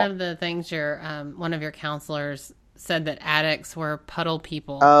 One of the things one of your counselors said that addicts were puddle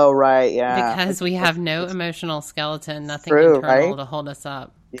people. Oh, right, yeah. Because we have no emotional skeleton, nothing internal right? to hold us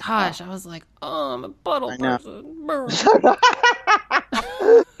up. Yeah. Gosh, I was like, oh, I'm a puddle person.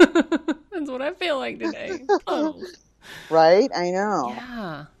 That's what I feel like today. Puddles. Right? I know.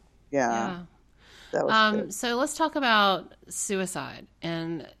 Yeah. Yeah. That was good. So let's talk about suicide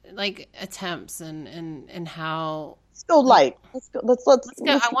and like attempts and how. Let's go light. Let's go.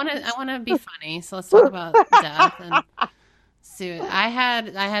 I want to be funny. So let's talk about death and I had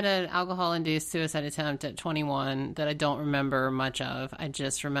an alcohol-induced suicide attempt at 21 that I don't remember much of. I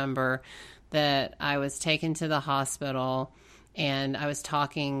just remember that I was taken to the hospital and I was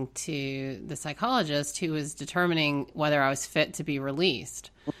talking to the psychologist who was determining whether I was fit to be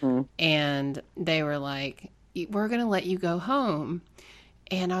released. Mm-hmm. And they were like, we're going to let you go home.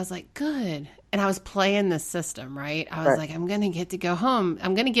 And I was like, good. And I was playing this system, right? I was like, I'm going to get to go home.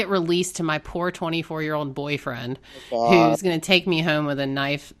 I'm going to get released to my poor 24-year-old boyfriend who's going to take me home with a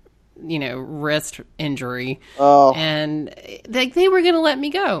knife, wrist injury. Oh. And they were going to let me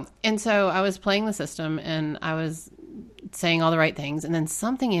go. And so I was playing the system and I was saying all the right things. And then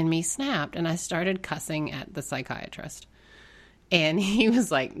something in me snapped and I started cussing at the psychiatrist. And he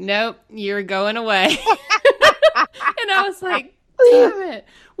was like, nope, you're going away. And I was like, damn it,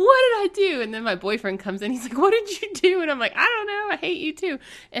 what did I do? And then my boyfriend comes in, he's like, what did you do? And I'm like, I don't know, I hate you too.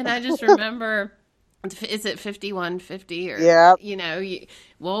 And I just remember, is it 5150 or, yeah, we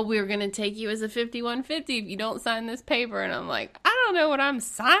were going to take you as a 5150 if you don't sign this paper. And I'm like, I don't know what I'm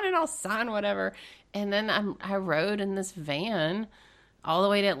signing, I'll sign whatever. And then I rode in this van all the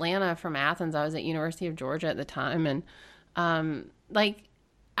way to Atlanta from Athens. I was at University of Georgia at the time. And I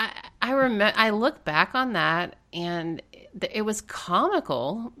look back on that and it was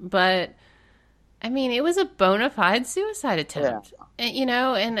comical, but I mean, it was a bona fide suicide attempt,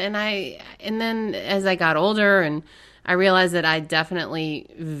 yeah. And then as I got older and I realized that I definitely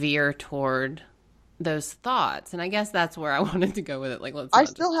veer toward those thoughts. And I guess that's where I wanted to go with it. Like, let's I not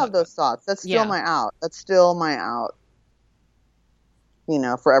still just have talk those about. thoughts. That's still Yeah. my out. That's still my out,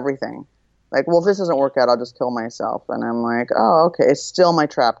 for everything. Like, well, if this doesn't work out, I'll just kill myself. And I'm like, oh, okay. It's still my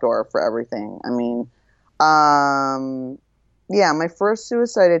trapdoor for everything. I mean, yeah, my first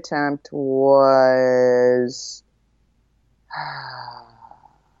suicide attempt was,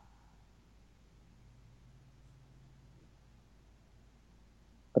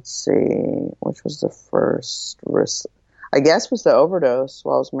 let's see, which was the first risk? I guess was the overdose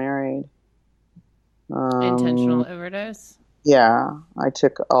while I was married. Intentional overdose. Yeah, I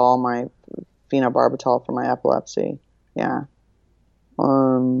took all my phenobarbital for my epilepsy. Yeah.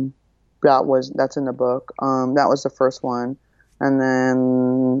 That's in the book. That was the first one. And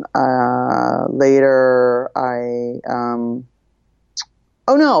then, later oh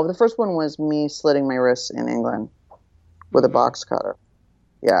no, the first one was me slitting my wrists in England with a box cutter.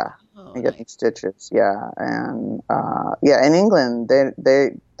 Yeah. Oh, And getting nice. stitches. Yeah. And, in England,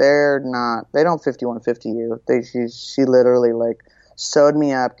 they don't 5150 you. She literally like sewed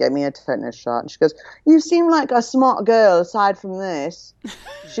me up, gave me a tetanus shot. And she goes, "You seem like a smart girl aside from this."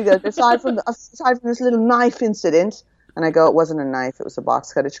 She goes, aside from this little knife incident. And I go, "It wasn't a knife, it was a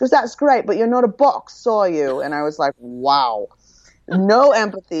box cutter." She goes, "That's great, but you're not a box, saw you?" And I was like, wow. No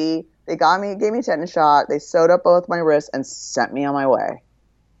empathy. They gave me a tetanus shot. They sewed up both my wrists and sent me on my way.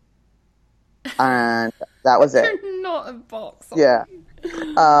 And that was it. You're not a box. Yeah.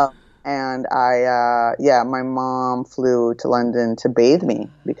 And my mom flew to London to bathe me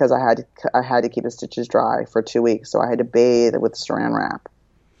because I had to keep the stitches dry for 2 weeks. So I had to bathe with saran wrap.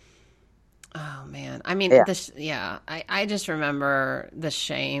 Oh man. I mean, Yeah. I just remember the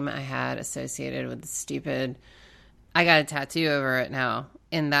shame I had associated with the stupid, I got a tattoo over it now.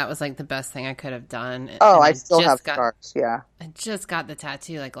 And that was like the best thing I could have done. Oh, and I still have scars. Yeah. I just got the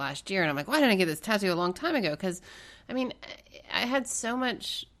tattoo like last year. And I'm like, why didn't I get this tattoo a long time ago? Because, I mean, I had so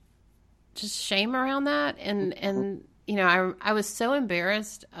much just shame around that. And I was so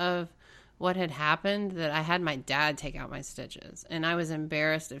embarrassed of what had happened that I had my dad take out my stitches. And I was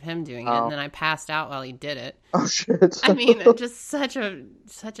embarrassed of him doing it. And then I passed out while he did it. Oh, shit. I mean, just such a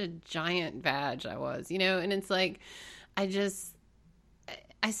giant badge I was, and it's like,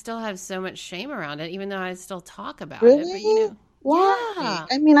 I still have so much shame around it, even though I still talk about it. But why? yeah.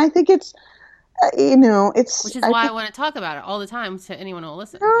 I mean, I think it's, it's... Which is why I want to talk about it all the time to anyone who will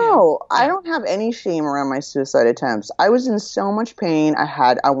listen. No, Yeah. I don't have any shame around my suicide attempts. I was in so much pain,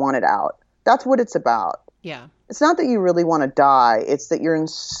 I wanted out. That's what it's about. Yeah. It's not that you really want to die. It's that you're in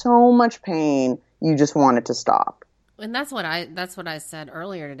so much pain, you just want it to stop. And that's what I said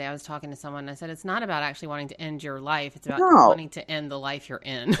earlier today. I was talking to someone and I said, it's not about actually wanting to end your life. It's about wanting to end the life you're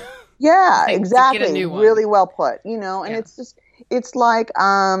in. Yeah, like, exactly. To get a new one. Really well put, and it's like,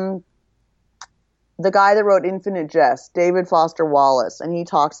 the guy that wrote Infinite Jest, David Foster Wallace, and he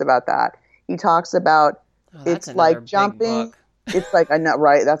talks about that. He talks about, it's like jumping. Book. It's like, I know,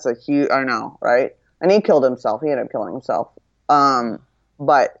 right? That's a huge, I know, right? And he killed himself. He ended up killing himself.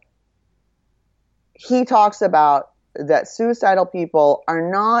 But he talks about that suicidal people are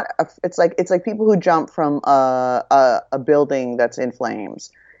not, it's like people who jump from a building that's in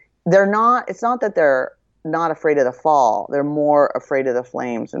flames. It's not that they're not afraid of the fall. They're more afraid of the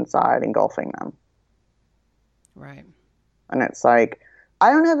flames inside engulfing them. Right. And it's like, I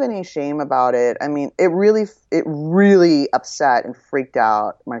don't have any shame about it. I mean, it really upset and freaked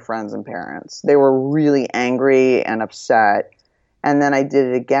out my friends and parents. They were really angry and upset. And then I did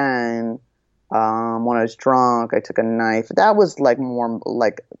it again when I was drunk. I took a knife. That was like more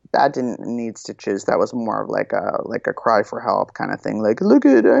like, that didn't need stitches. That was more of like a cry for help kind of thing. Like, look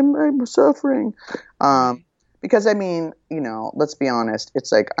at, I'm suffering. Because I mean, let's be honest.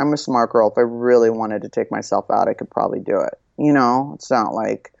 It's like, I'm a smart girl. If I really wanted to take myself out, I could probably do it. It's not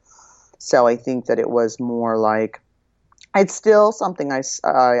like, so I think that it was more like, it's still something I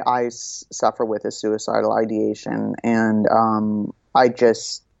suffer with, is suicidal ideation. And, I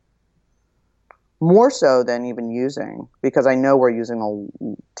just, more so than even using, because I know where using will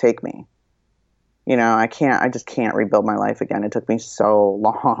take me. I just can't rebuild my life again. It took me so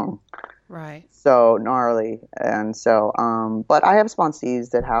long. Right. So gnarly. And so, but I have sponsees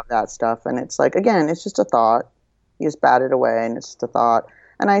that have that stuff. And it's like, again, it's just a thought. You just bat it away and it's just a thought.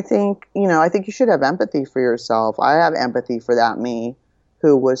 And I think you should have empathy for yourself. I have empathy for that me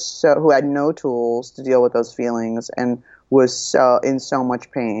who had no tools to deal with those feelings and was in so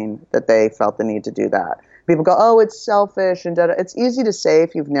much pain that they felt the need to do that. People go, oh, it's selfish. And it's easy to say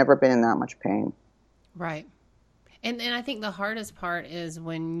if you've never been in that much pain. Right. And I think the hardest part is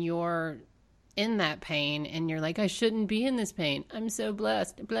when you're in that pain and you're like, I shouldn't be in this pain. I'm so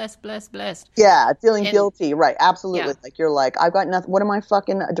blessed, blessed. Yeah, feeling And guilty, right? Absolutely. yeah, Like you're like, I've got nothing. What am I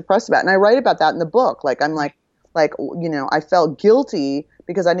fucking depressed about? And I write about that in the book. Like I'm right. like I felt guilty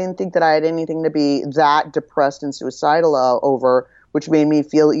because I didn't think that I had anything to be that depressed and suicidal over, which made me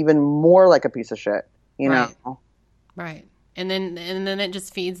feel even more like a piece of shit. You Right. know? Right. And then it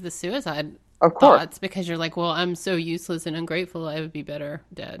just feeds the suicide Of course. thoughts because you're like, well, I'm so useless and ungrateful. I would be better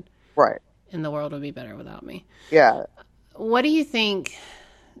dead. Right. And the world would be better without me. Yeah. What do you think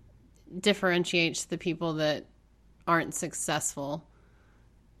differentiates the people that aren't successful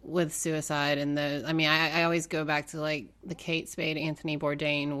with suicide and those? I mean, I always go back to like the Kate Spade, Anthony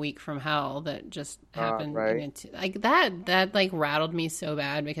Bourdain Week from Hell that just happened. Right. Like that like rattled me so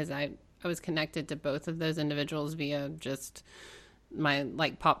bad because I was connected to both of those individuals via just my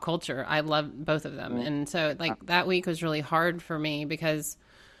like pop culture. I love both of them. And so like that week was really hard for me because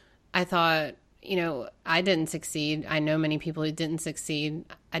I thought, I didn't succeed. I know many people who didn't succeed.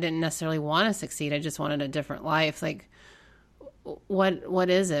 I didn't necessarily want to succeed. I just wanted a different life. Like, what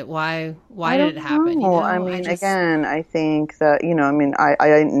is it? Why did it happen? I mean, again, I think that, I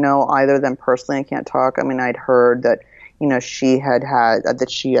didn't know either of them personally. I can't talk. I mean, I'd heard that, she that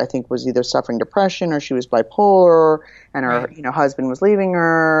she, I think, was either suffering depression or she was bipolar and her, Right. Husband was leaving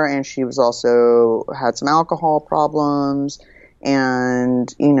her and she was also had some alcohol problems.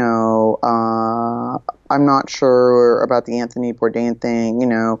 And, I'm not sure about the Anthony Bourdain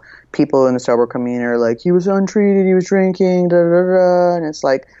thing. People in the sober community are like, he was untreated, he was drinking, da, da, da. And it's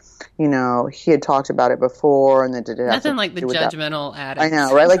like, he had talked about it before. And then did it have Nothing like the judgmental addict. I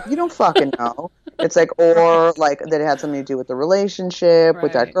know, right? Like, you don't fucking know. It's like, or like that it had something to do with the relationship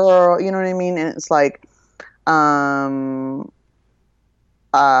with that Right. girl. You know what I mean? And it's like,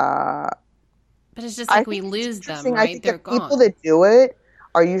 But it's just like we lose them, I right? think They're the gone. people that do it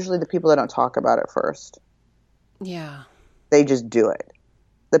are usually the people that don't talk about it first. Yeah. They just do it.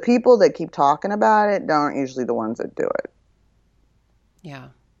 The people that keep talking about it aren't usually the ones that do it. Yeah.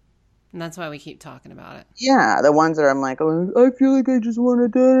 And that's why we keep talking about it. Yeah, the ones that I'm like, oh, I feel like I just want to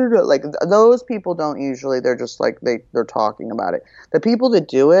da-da-da. Like those people don't usually. They're just like they're talking about it. The people that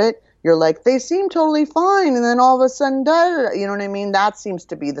do it, you're like, they seem totally fine, and then all of a sudden, da-da-da. You know what I mean? That seems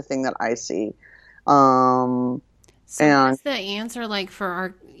to be the thing that I see. So and what's the answer like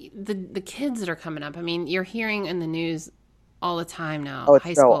for the kids that are coming up? I mean, you're hearing in the news all the time now. oh, it's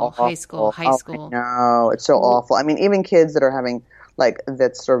High so school, awful. high school, high school. No, it's so awful. I mean, even kids that are having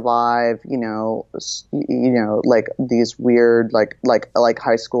that survive, like these weird, like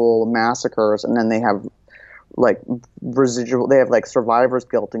high school massacres, and then they have like they have like survivor's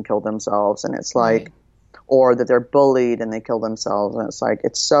guilt and kill themselves, and it's like, Right. or that they're bullied and they kill themselves, and it's like,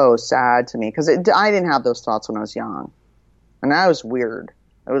 it's so sad to me because I didn't have those thoughts when I was young, and I was weird.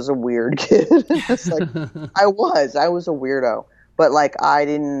 I was a weird kid. It's like I was a weirdo, but like I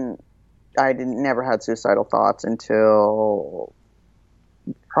never had suicidal thoughts until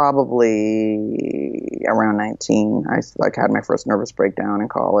probably around 19. I like had my first nervous breakdown in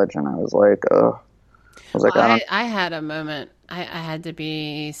college, and I was like, ugh. I had a moment. I had to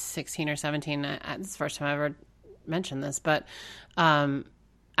be 16 or 17. It's the first time I ever mentioned this, but I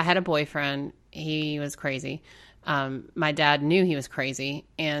had a boyfriend. He was crazy. My dad knew he was crazy,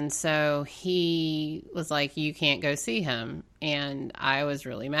 and so he was like, you can't go see him. And I was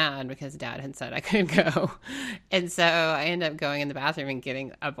really mad because Dad had said I couldn't go. And so I ended up going in the bathroom and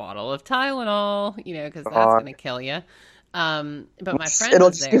getting a bottle of Tylenol, because that's going to kill you. But my friend it'll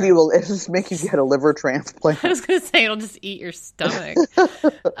was just there. it'll just make you get a liver transplant. I was going to say, it'll just eat your stomach.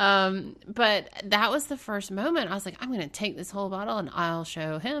 But that was the first moment. I was like, I'm going to take this whole bottle and I'll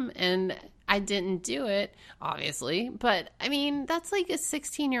show him. And I didn't do it, obviously. But I mean, that's like a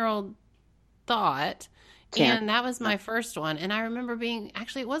 16-year-old thought. And that was my first one. And I remember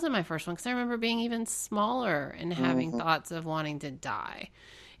actually, it wasn't my first one because I remember being even smaller and having thoughts of wanting to die.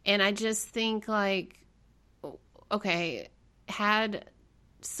 And I just think like, okay, had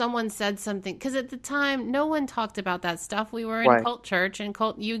someone said something, because at the time no one talked about that stuff. We were in cult church, and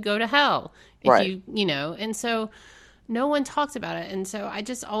you go to hell if you and so no one talked about it. And so I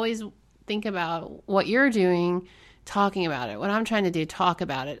just always think about what you're doing, talking about it, what I'm trying to do, talk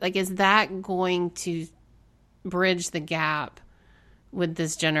about it. Like, is that going to bridge the gap with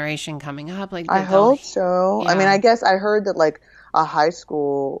this generation coming up? Like, I hope so. Yeah. I mean, I guess I heard that like a high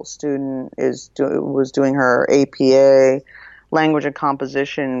school student was doing her APA language and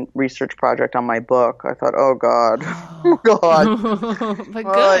composition research project on my book. I thought, oh God, oh God. But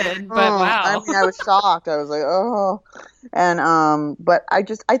good, but wow. I mean, I was shocked. I was like, oh, and but I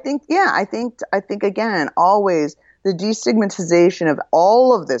think again, always the destigmatization of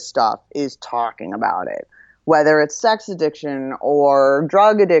all of this stuff is talking about it. Whether it's sex addiction or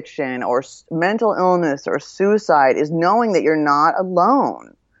drug addiction or mental illness or suicide, is knowing that you're not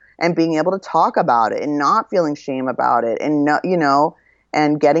alone and being able to talk about it and not feeling shame about it and,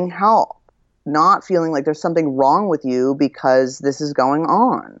 and getting help, not feeling like there's something wrong with you because this is going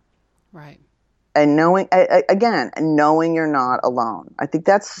on. Right. And knowing you're not alone. I think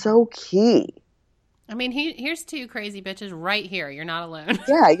that's so key. I mean, here's two crazy bitches right here. You're not alone.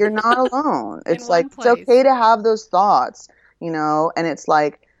 Yeah, you're not alone. It's like, place. it's okay to have those thoughts, and it's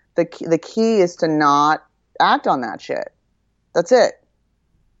like the key is to not act on that shit. That's it.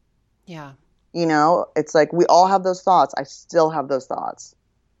 Yeah. It's like we all have those thoughts. I still have those thoughts.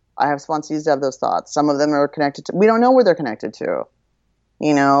 I have sponsees that have those thoughts. Some of them are connected to, we don't know where they're connected to.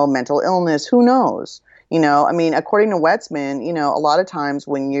 Mental illness, who knows? I mean, according to Wetzman, a lot of times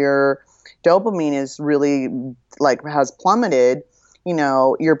when your dopamine is really has plummeted,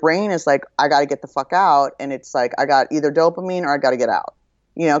 your brain is like, I got to get the fuck out. And it's like, I got either dopamine or I got to get out,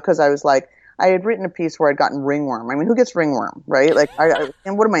 because I was like, I had written a piece where I'd gotten ringworm. I mean, who gets ringworm, right? Like,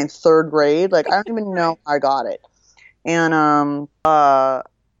 and what am I in third grade? Like, I don't even know how I got it. And,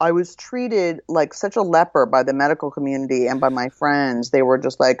 I was treated like such a leper by the medical community and by my friends. They were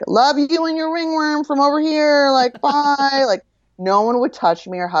just like, love you and your ringworm from over here. Like, bye. Like, no one would touch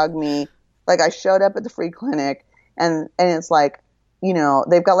me or hug me. Like, I showed up at the free clinic and it's like,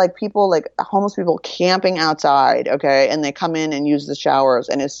 they've got like people, like homeless people camping outside. Okay. And they come in and use the showers.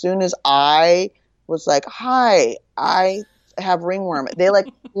 And as soon as I was like, hi, I have ringworm, they like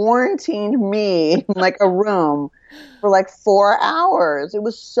quarantined me in like a room for like 4 hours. It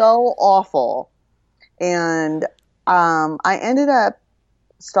was so awful. And I ended up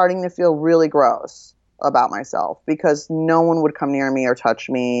starting to feel really gross about myself because no one would come near me or touch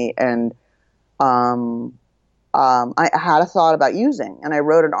me. And I had a thought about using, and I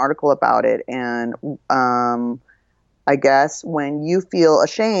wrote an article about it. And I guess when you feel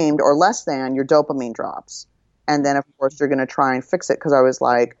ashamed or less than, your dopamine drops. And then, of course, you're going to try and fix it. Because I was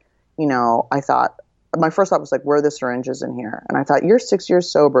like, I thought, my first thought was like, where are the syringes in here? And I thought, you're 6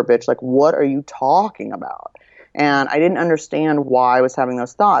 years sober, bitch. Like, what are you talking about? And I didn't understand why I was having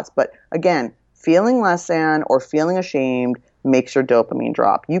those thoughts. But again, feeling less than or feeling ashamed makes your dopamine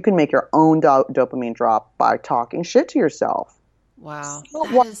drop. You can make your own dopamine drop by talking shit to yourself. Wow. So,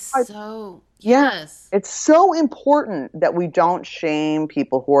 that is so... Yes. It's so important that we don't shame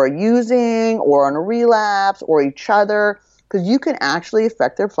people who are using or on a relapse or each other, because you can actually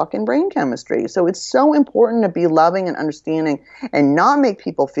affect their fucking brain chemistry. So it's so important to be loving and understanding and not make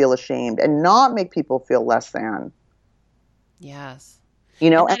people feel ashamed and not make people feel less than. Yes.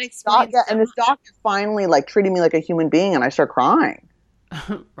 And this doctor finally like treated me like a human being, and I start crying.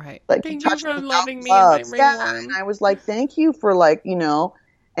 Right. Like, thank you for loving me and and my ringworm. And I was like, thank you for like,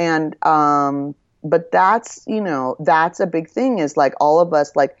 and but that's that's a big thing, is like all of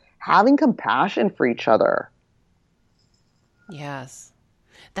us like having compassion for each other. Yes.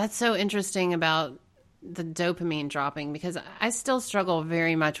 That's so interesting about the dopamine dropping, because I still struggle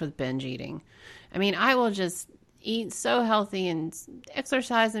very much with binge eating. I mean, I will just eat so healthy and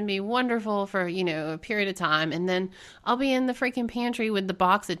exercise and be wonderful for, a period of time. And then I'll be in the freaking pantry with the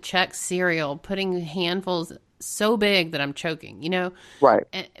box of Chex cereal, putting handfuls so big that I'm choking, Right.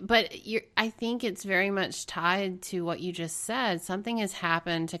 But I think it's very much tied to what you just said. Something has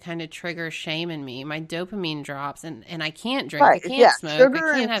happened to kind of trigger shame in me. My dopamine drops and I can't drink. Right. I can't smoke. Sugar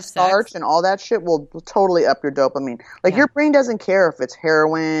I can't and have starch sex. and all that shit will totally up your dopamine. Like your brain doesn't care if it's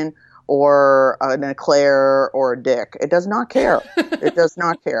heroin or an eclair or a dick. It does not care. It does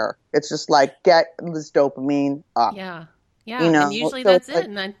not care. It's just like, get this dopamine up. Yeah. Yeah. And usually that's it.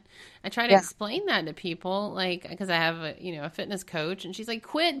 And I try to explain that to people, like, because I have a fitness coach, and she's like,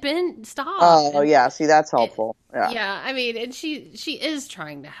 quit, Ben, stop. Oh, yeah. See, that's helpful. Yeah. I mean, and she is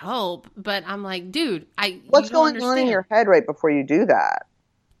trying to help, but I'm like, dude, what's going on in your head right before you do that?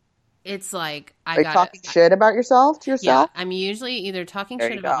 It's like, Are you talking shit about yourself to yourself? Yeah, I'm usually either talking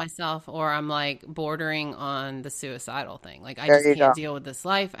shit about myself, or I'm like bordering on the suicidal thing. Like, I just can't deal with this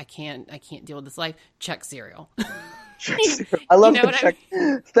life. I can't deal with this life. Check cereal. I love that.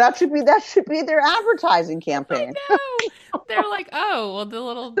 That should be their advertising campaign. I know. They're like, oh, well, the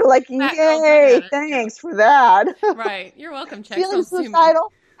little. They're like, yay, thanks for that. Right, you're welcome. Chex. Feeling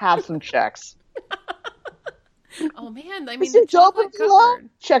suicidal? Have some Chex. Oh man, I mean, the chocolate covered.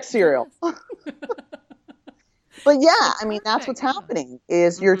 Check cereal. But yeah, I mean, that's what's happening.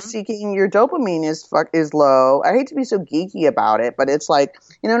 Is you're seeking, your dopamine is low. I hate to be so geeky about it, but it's like,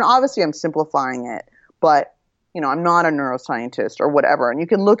 and obviously I'm simplifying it, but I'm not a neuroscientist or whatever. And you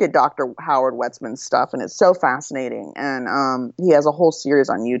can look at Dr. Howard Wetzman's stuff, and it's so fascinating. And he has a whole series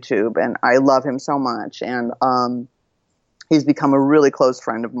on YouTube, and I love him so much. And he's become a really close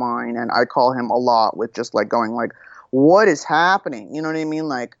friend of mine, and I call him a lot with just like going like, what is happening? You know what I mean?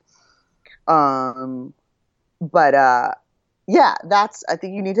 Like, yeah, I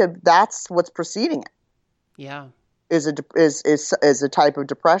think that's what's preceding it. Yeah. Is a type of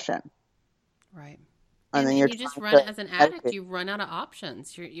depression. Right. And then you just run, as an addict, you run out of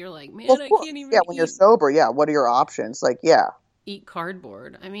options. You're like, man, I can't even when you're sober, what are your options? Like, eat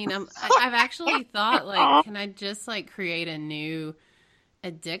cardboard. I mean, I've actually thought, like, can I just like create a new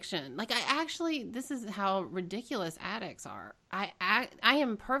addiction? Like, this is how ridiculous addicts are.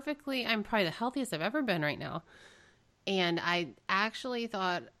 I'm probably the healthiest I've ever been right now. And I actually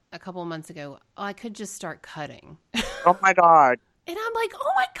thought a couple of months ago, I could just start cutting. Oh my God. And I'm like,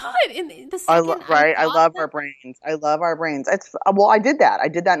 oh my God. And the second I love our brains. I love our brains. I did that. I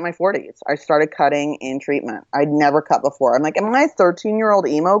did that in my 40s. I started cutting in treatment. I'd never cut before. I'm like, am I a 13-year-old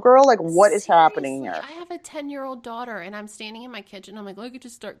emo girl? Like, what is happening here? I have a 10-year-old daughter, and I'm standing in my kitchen. I'm like, I could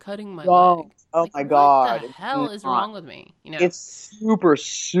just start cutting my leg. Oh like, my God. What the hell is wrong with me? It's super,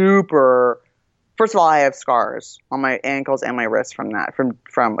 super. First of all, I have scars on my ankles and my wrists from that,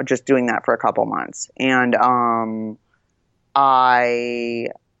 from just doing that for a couple months. And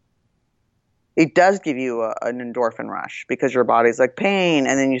it does give you an endorphin rush because your body's like pain,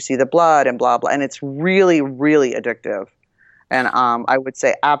 and then you see the blood and blah, blah. And it's really, really addictive. And I would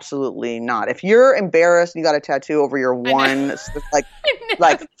say absolutely not. If you're embarrassed and you got a tattoo over your one, like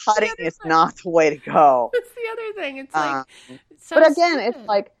cutting is not the way to go. That's the other thing. It's like, but again, stupid. It's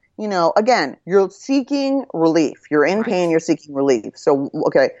like, again, you're seeking relief. You're in pain, you're seeking relief. So,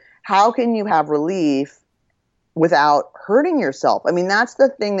 okay, how can you have relief without hurting yourself? I mean, that's the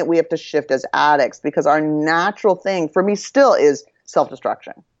thing that we have to shift as addicts, because our natural thing for me still is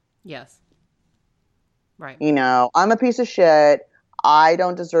self-destruction. Yes. Right. I'm a piece of shit. I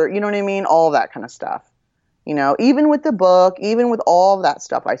don't deserve, you know what I mean? All that kind of stuff. Even with the book, even with all of that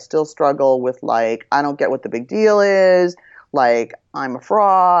stuff, I still struggle with like, I don't get what the big deal is. Like, I'm a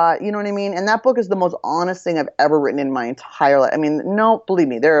fraud, you know what I mean? And that book is the most honest thing I've ever written in my entire life. I mean, no, believe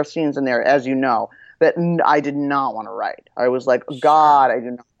me, there are scenes in there, as you know, that I did not want to write. I was like, God, I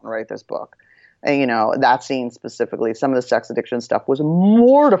do not want to write this book. And, that scene specifically, some of the sex addiction stuff was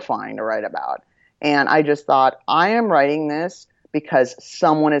mortifying to write about. And I just thought, I am writing this because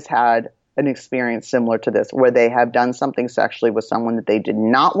someone has had an experience similar to this, where they have done something sexually with someone that they did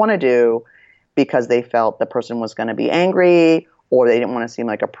not want to do because they felt the person was going to be angry, or they didn't want to seem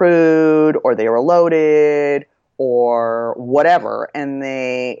like a prude, or they were loaded, or whatever, and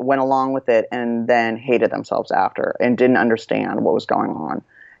they went along with it and then hated themselves after and didn't understand what was going on.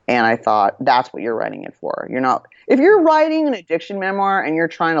 And I thought, that's what you're writing it for. If you're writing an addiction memoir and you're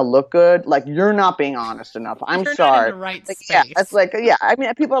trying to look good, like, you're not being honest enough. I'm you're sorry. Not in the right space. Yeah, it's like, yeah. I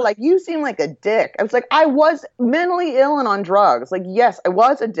mean, people are like, you seem like a dick. I was like, I was mentally ill and on drugs. Like, yes, I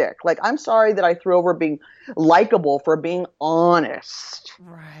was a dick. Like, I'm sorry that I threw over being likable for being honest.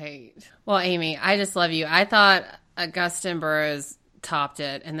 Right. Well, Amy, I just love you. I thought Augustin Burroughs topped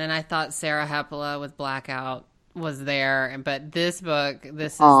it, and then I thought Sarah Hepola with Blackout was there, but this book,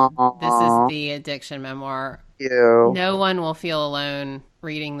 this is the addiction memoir. No one will feel alone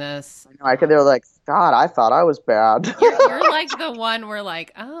reading this. They're like, God, I thought I was bad. You're like the one where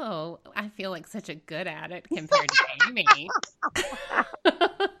like, oh, I feel like such a good at it compared to Amy.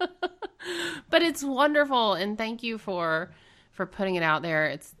 But it's wonderful, and thank you for putting it out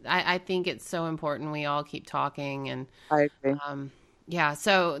there. I think it's so important we all keep talking, and I agree. Yeah.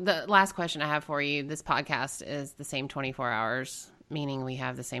 So the last question I have for you, this podcast is the same 24 hours, meaning we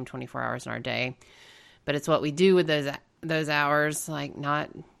have the same 24 hours in our day, but it's what we do with those hours, like not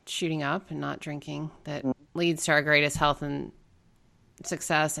shooting up and not drinking, that leads to our greatest health and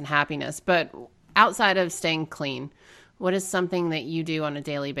success and happiness. But outside of staying clean, what is something that you do on a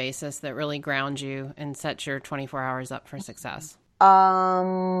daily basis that really grounds you and sets your 24 hours up for success?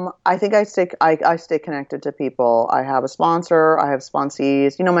 I think I stay connected to people. I have a sponsor. I have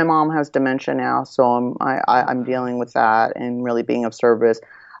sponsees. My mom has dementia now, so I'm dealing with that and really being of service.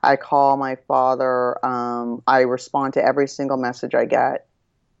 I call my father. I respond to every single message I get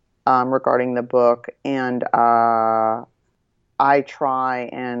regarding the book, and I try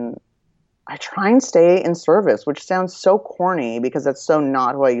and stay in service, which sounds so corny because that's so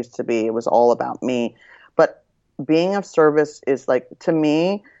not who I used to be. It was all about me, but being of service is like, to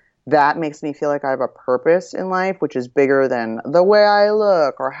me, that makes me feel like I have a purpose in life, which is bigger than the way I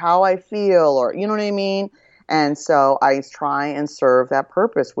look or how I feel, or, you know what I mean? And so I try and serve that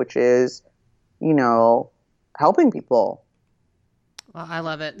purpose, which is, helping people. Well, I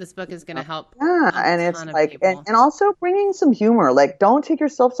love it. This book is going to help. Yeah, and it's like, and also bringing some humor. Like, don't take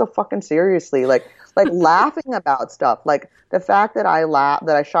yourself so fucking seriously. Like laughing about stuff. Like the fact that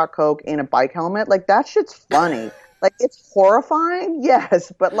I shot coke in a bike helmet. Like that shit's funny. Like it's horrifying,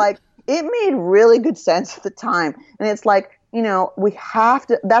 yes, but like it made really good sense at the time. And it's like, you know, we have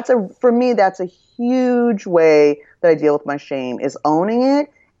to. For me, that's a huge way that I deal with my shame is owning it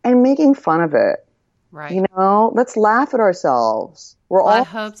and making fun of it. Right. You know, let's laugh at ourselves. I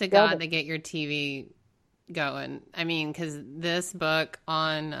hope to God they get your TV going. I mean, because this book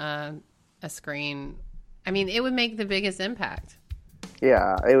on a screen, I mean, it would make the biggest impact.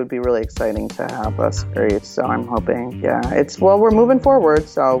 Yeah, it would be really exciting to have a series. So I'm hoping, we're moving forward.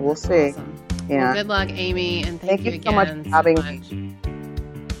 So we'll see. Awesome. Yeah. Well, good luck, Amy, and thank you again so much for having me.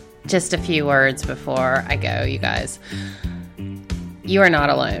 Just a few words before I go, you guys. You are not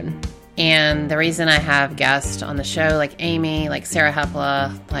alone. And the reason I have guests on the show like Amy, like Sarah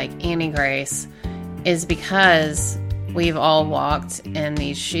Hepla, like Annie Grace, is because we've all walked in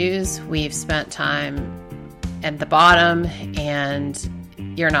these shoes. We've spent time at the bottom,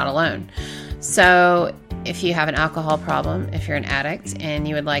 and you're not alone. So if you have an alcohol problem, if you're an addict, and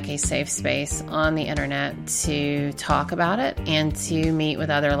you would like a safe space on the internet to talk about it and to meet with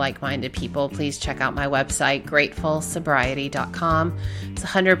other like-minded people, please check out my website, gratefulsobriety.com. It's a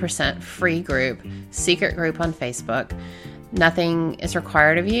 100% free group, secret group on Facebook. Nothing is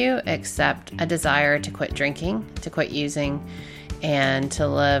required of you except a desire to quit drinking, to quit using, and to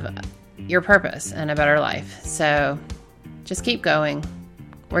live your purpose and a better life. So just keep going.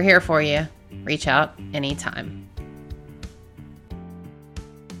 We're here for you. Reach out anytime.